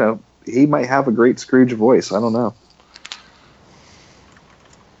 But, you know... He might have a great Scrooge voice. I don't know.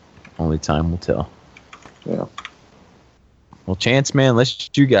 Only time will tell. Yeah. Well, Chance, man, unless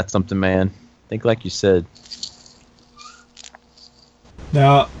you got something, man. Think like you said.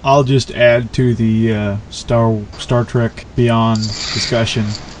 Now, I'll just add to the Star Trek Beyond discussion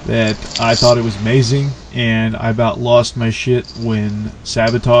that I thought it was amazing, and I about lost my shit when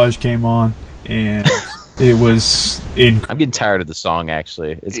Sabotage came on, and... It was I'm getting tired of the song.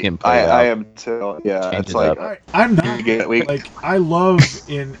 Actually, it's getting played out. I am too. Yeah, Change it's it like up. I'm not like I love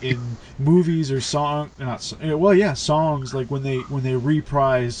in movies or songs like when they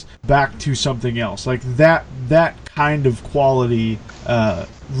reprise back to something else, like that kind of quality.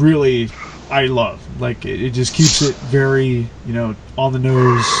 Really, I love. Like it just keeps it very on the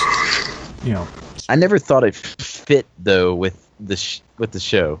nose. I never thought it fit though with the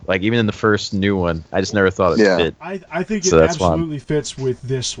show. Like even in the first new one, I just never thought it fit. I think it absolutely fits with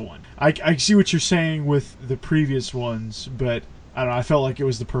this one. I see what you're saying with the previous ones, but I don't know. I felt like it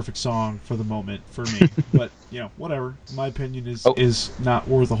was the perfect song for the moment for me. But whatever. My opinion is not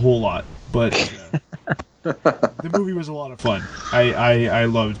worth a whole lot. But the movie was a lot of fun. I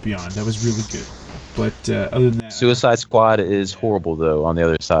loved Beyond. That was really good. But other than that, Suicide Squad is horrible though. On the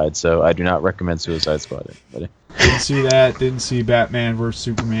other side, so I do not recommend Suicide Squad. Everybody. Didn't see that. Didn't see Batman vs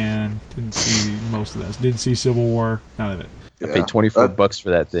Superman. Didn't see most of that. Didn't see Civil War. None of it. I paid $24 for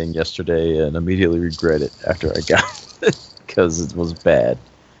that thing yesterday and immediately regret it after I got it because it was bad.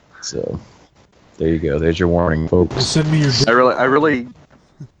 So there you go. There's your warning, folks. Well, send me your. I really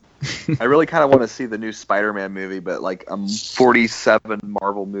kind of want to see the new Spider-Man movie, but like I'm 47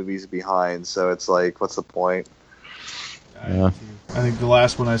 Marvel movies behind, so it's like, what's the point? I think the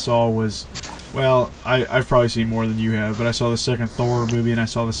last one I saw was, well, I've probably seen more than you have, but I saw the second Thor movie and I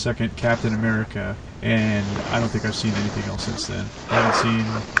saw the second Captain America, and I don't think I've seen anything else since then. I haven't seen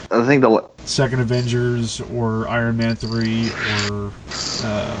I think the second Avengers or Iron Man 3 or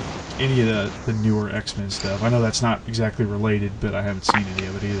any of the newer X-Men stuff. I know that's not exactly related, but I haven't seen any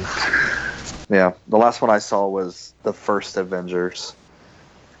of it either. Yeah, the last one I saw was the first Avengers,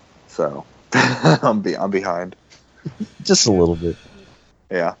 so I'm behind. Just a little bit.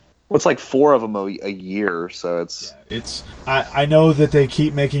 Yeah. Well, it's like 4 of them a year, so it's... Yeah, I know that they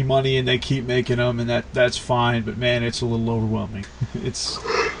keep making money and they keep making them, and that's fine, but man, it's a little overwhelming. It's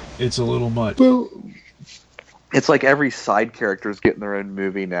a little much. Well, it's like every side character is getting their own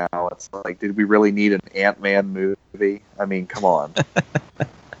movie now. It's like, did we really need an Ant-Man movie? I mean, come on.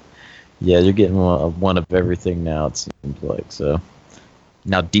 Yeah, you're getting one of everything now, it seems like. So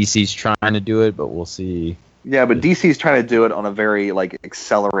now DC's trying to do it, but we'll see. Yeah, but DC's trying to do it on a very like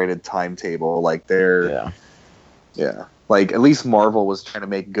accelerated timetable. Like they're like at least Marvel was trying to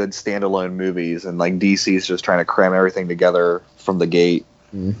make good standalone movies, and like DC's just trying to cram everything together from the gate.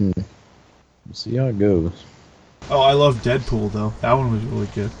 Mm-hmm. We'll see how it goes. Oh, I love Deadpool though. That one was really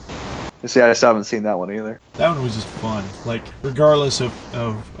good. See, I just haven't seen that one either. That one was just fun. Like regardless of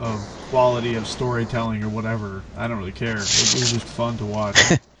quality of storytelling or whatever, I don't really care. It was just fun to watch.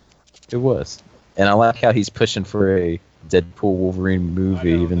 It was. And I like how he's pushing for a Deadpool Wolverine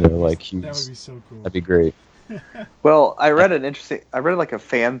movie, even though like that would be so cool. that'd be great. Well, I read like a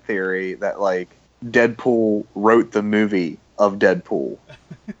fan theory that like Deadpool wrote the movie of Deadpool.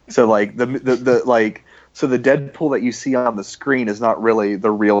 So like the Deadpool that you see on the screen is not really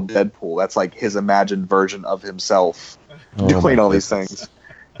the real Deadpool. That's like his imagined version of himself doing all these things.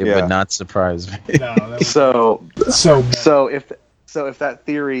 It would not surprise me. No, that would So if that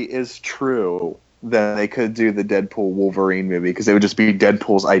theory is true, then they could do the Deadpool Wolverine movie because it would just be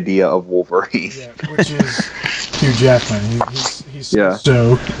Deadpool's idea of Wolverine. yeah, which is Hugh Jackman. He's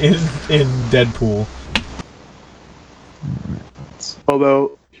so in Deadpool.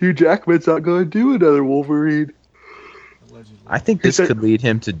 Although Hugh Jackman's not going to do another Wolverine. Allegedly. I think this could lead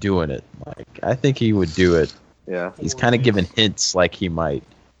him to doing it. Like, I think he would do it. Yeah, He's kind of giving hints like he might.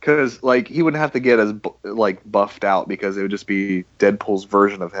 because like he wouldn't have to get as buffed out because it would just be Deadpool's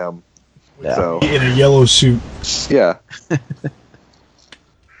version of him. Yeah. So In a yellow suit. yeah,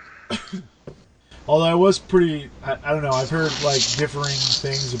 Although I was pretty, I don't know, I've heard like differing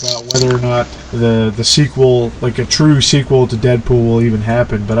things about whether or not the sequel, like a true sequel to Deadpool, will even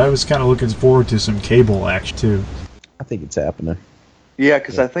happen. But I was kind of looking forward to some Cable action too. I think it's happening. yeah,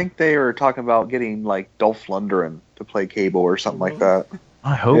 because I think they were talking about getting like Dolph Lundgren to play Cable or something like that.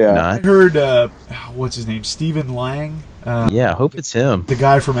 I hope Yeah. I not. heard, what's his name, Stephen Lang. Yeah, I hope it's him. The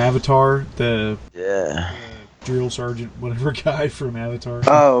guy from Avatar, the Yeah. drill sergeant, whatever guy from Avatar.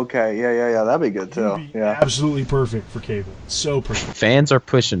 Oh, okay, yeah, that'd be good He too. would be Yeah, absolutely perfect for Cable. So perfect. Fans are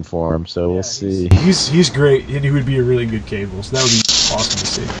pushing for him, so Yeah, we'll see. He's great, and he would be a really good Cable. So that would be awesome to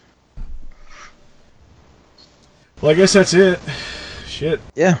see. Well, I guess that's it. Shit.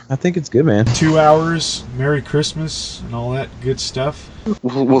 Yeah, I think it's good, man. 2 hours, Merry Christmas, and all that good stuff.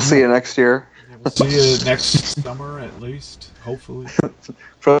 we'll see you next year. We'll see you next summer at least, hopefully. For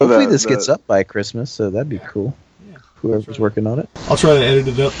Hopefully this gets up by Christmas, so that'd be cool. Yeah. Whoever's working on it. I'll try to edit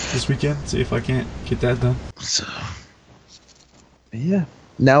it up this weekend, see if I can't get that done. So, yeah.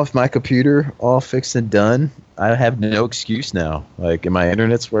 Now with my computer all fixed and done, I have no excuse now. Like, and my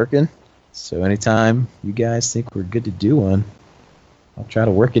internet's working. So anytime you guys think we're good to do one, I'll try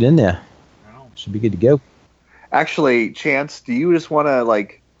to work it in there. Should be good to go. Actually, Chance, do you just want to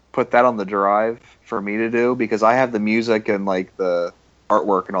like put that on the drive for me to do because I have the music and like the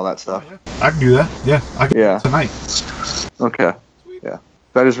artwork and all that stuff. I can do that. Yeah, I can Yeah. do that tonight. Okay. Yeah.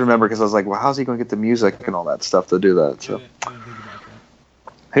 I just remember because I was like, well, how's he going to get the music and all that stuff to do that? So I didn't think about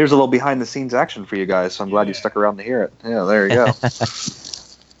that. here's a little behind the scenes action for you guys. So I'm glad you stuck around to hear it. Yeah, there you go.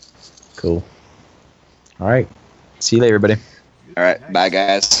 Cool. All right. See you later, everybody. All right. Bye,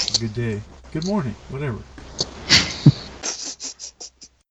 guys. Good day. Good morning. Whatever.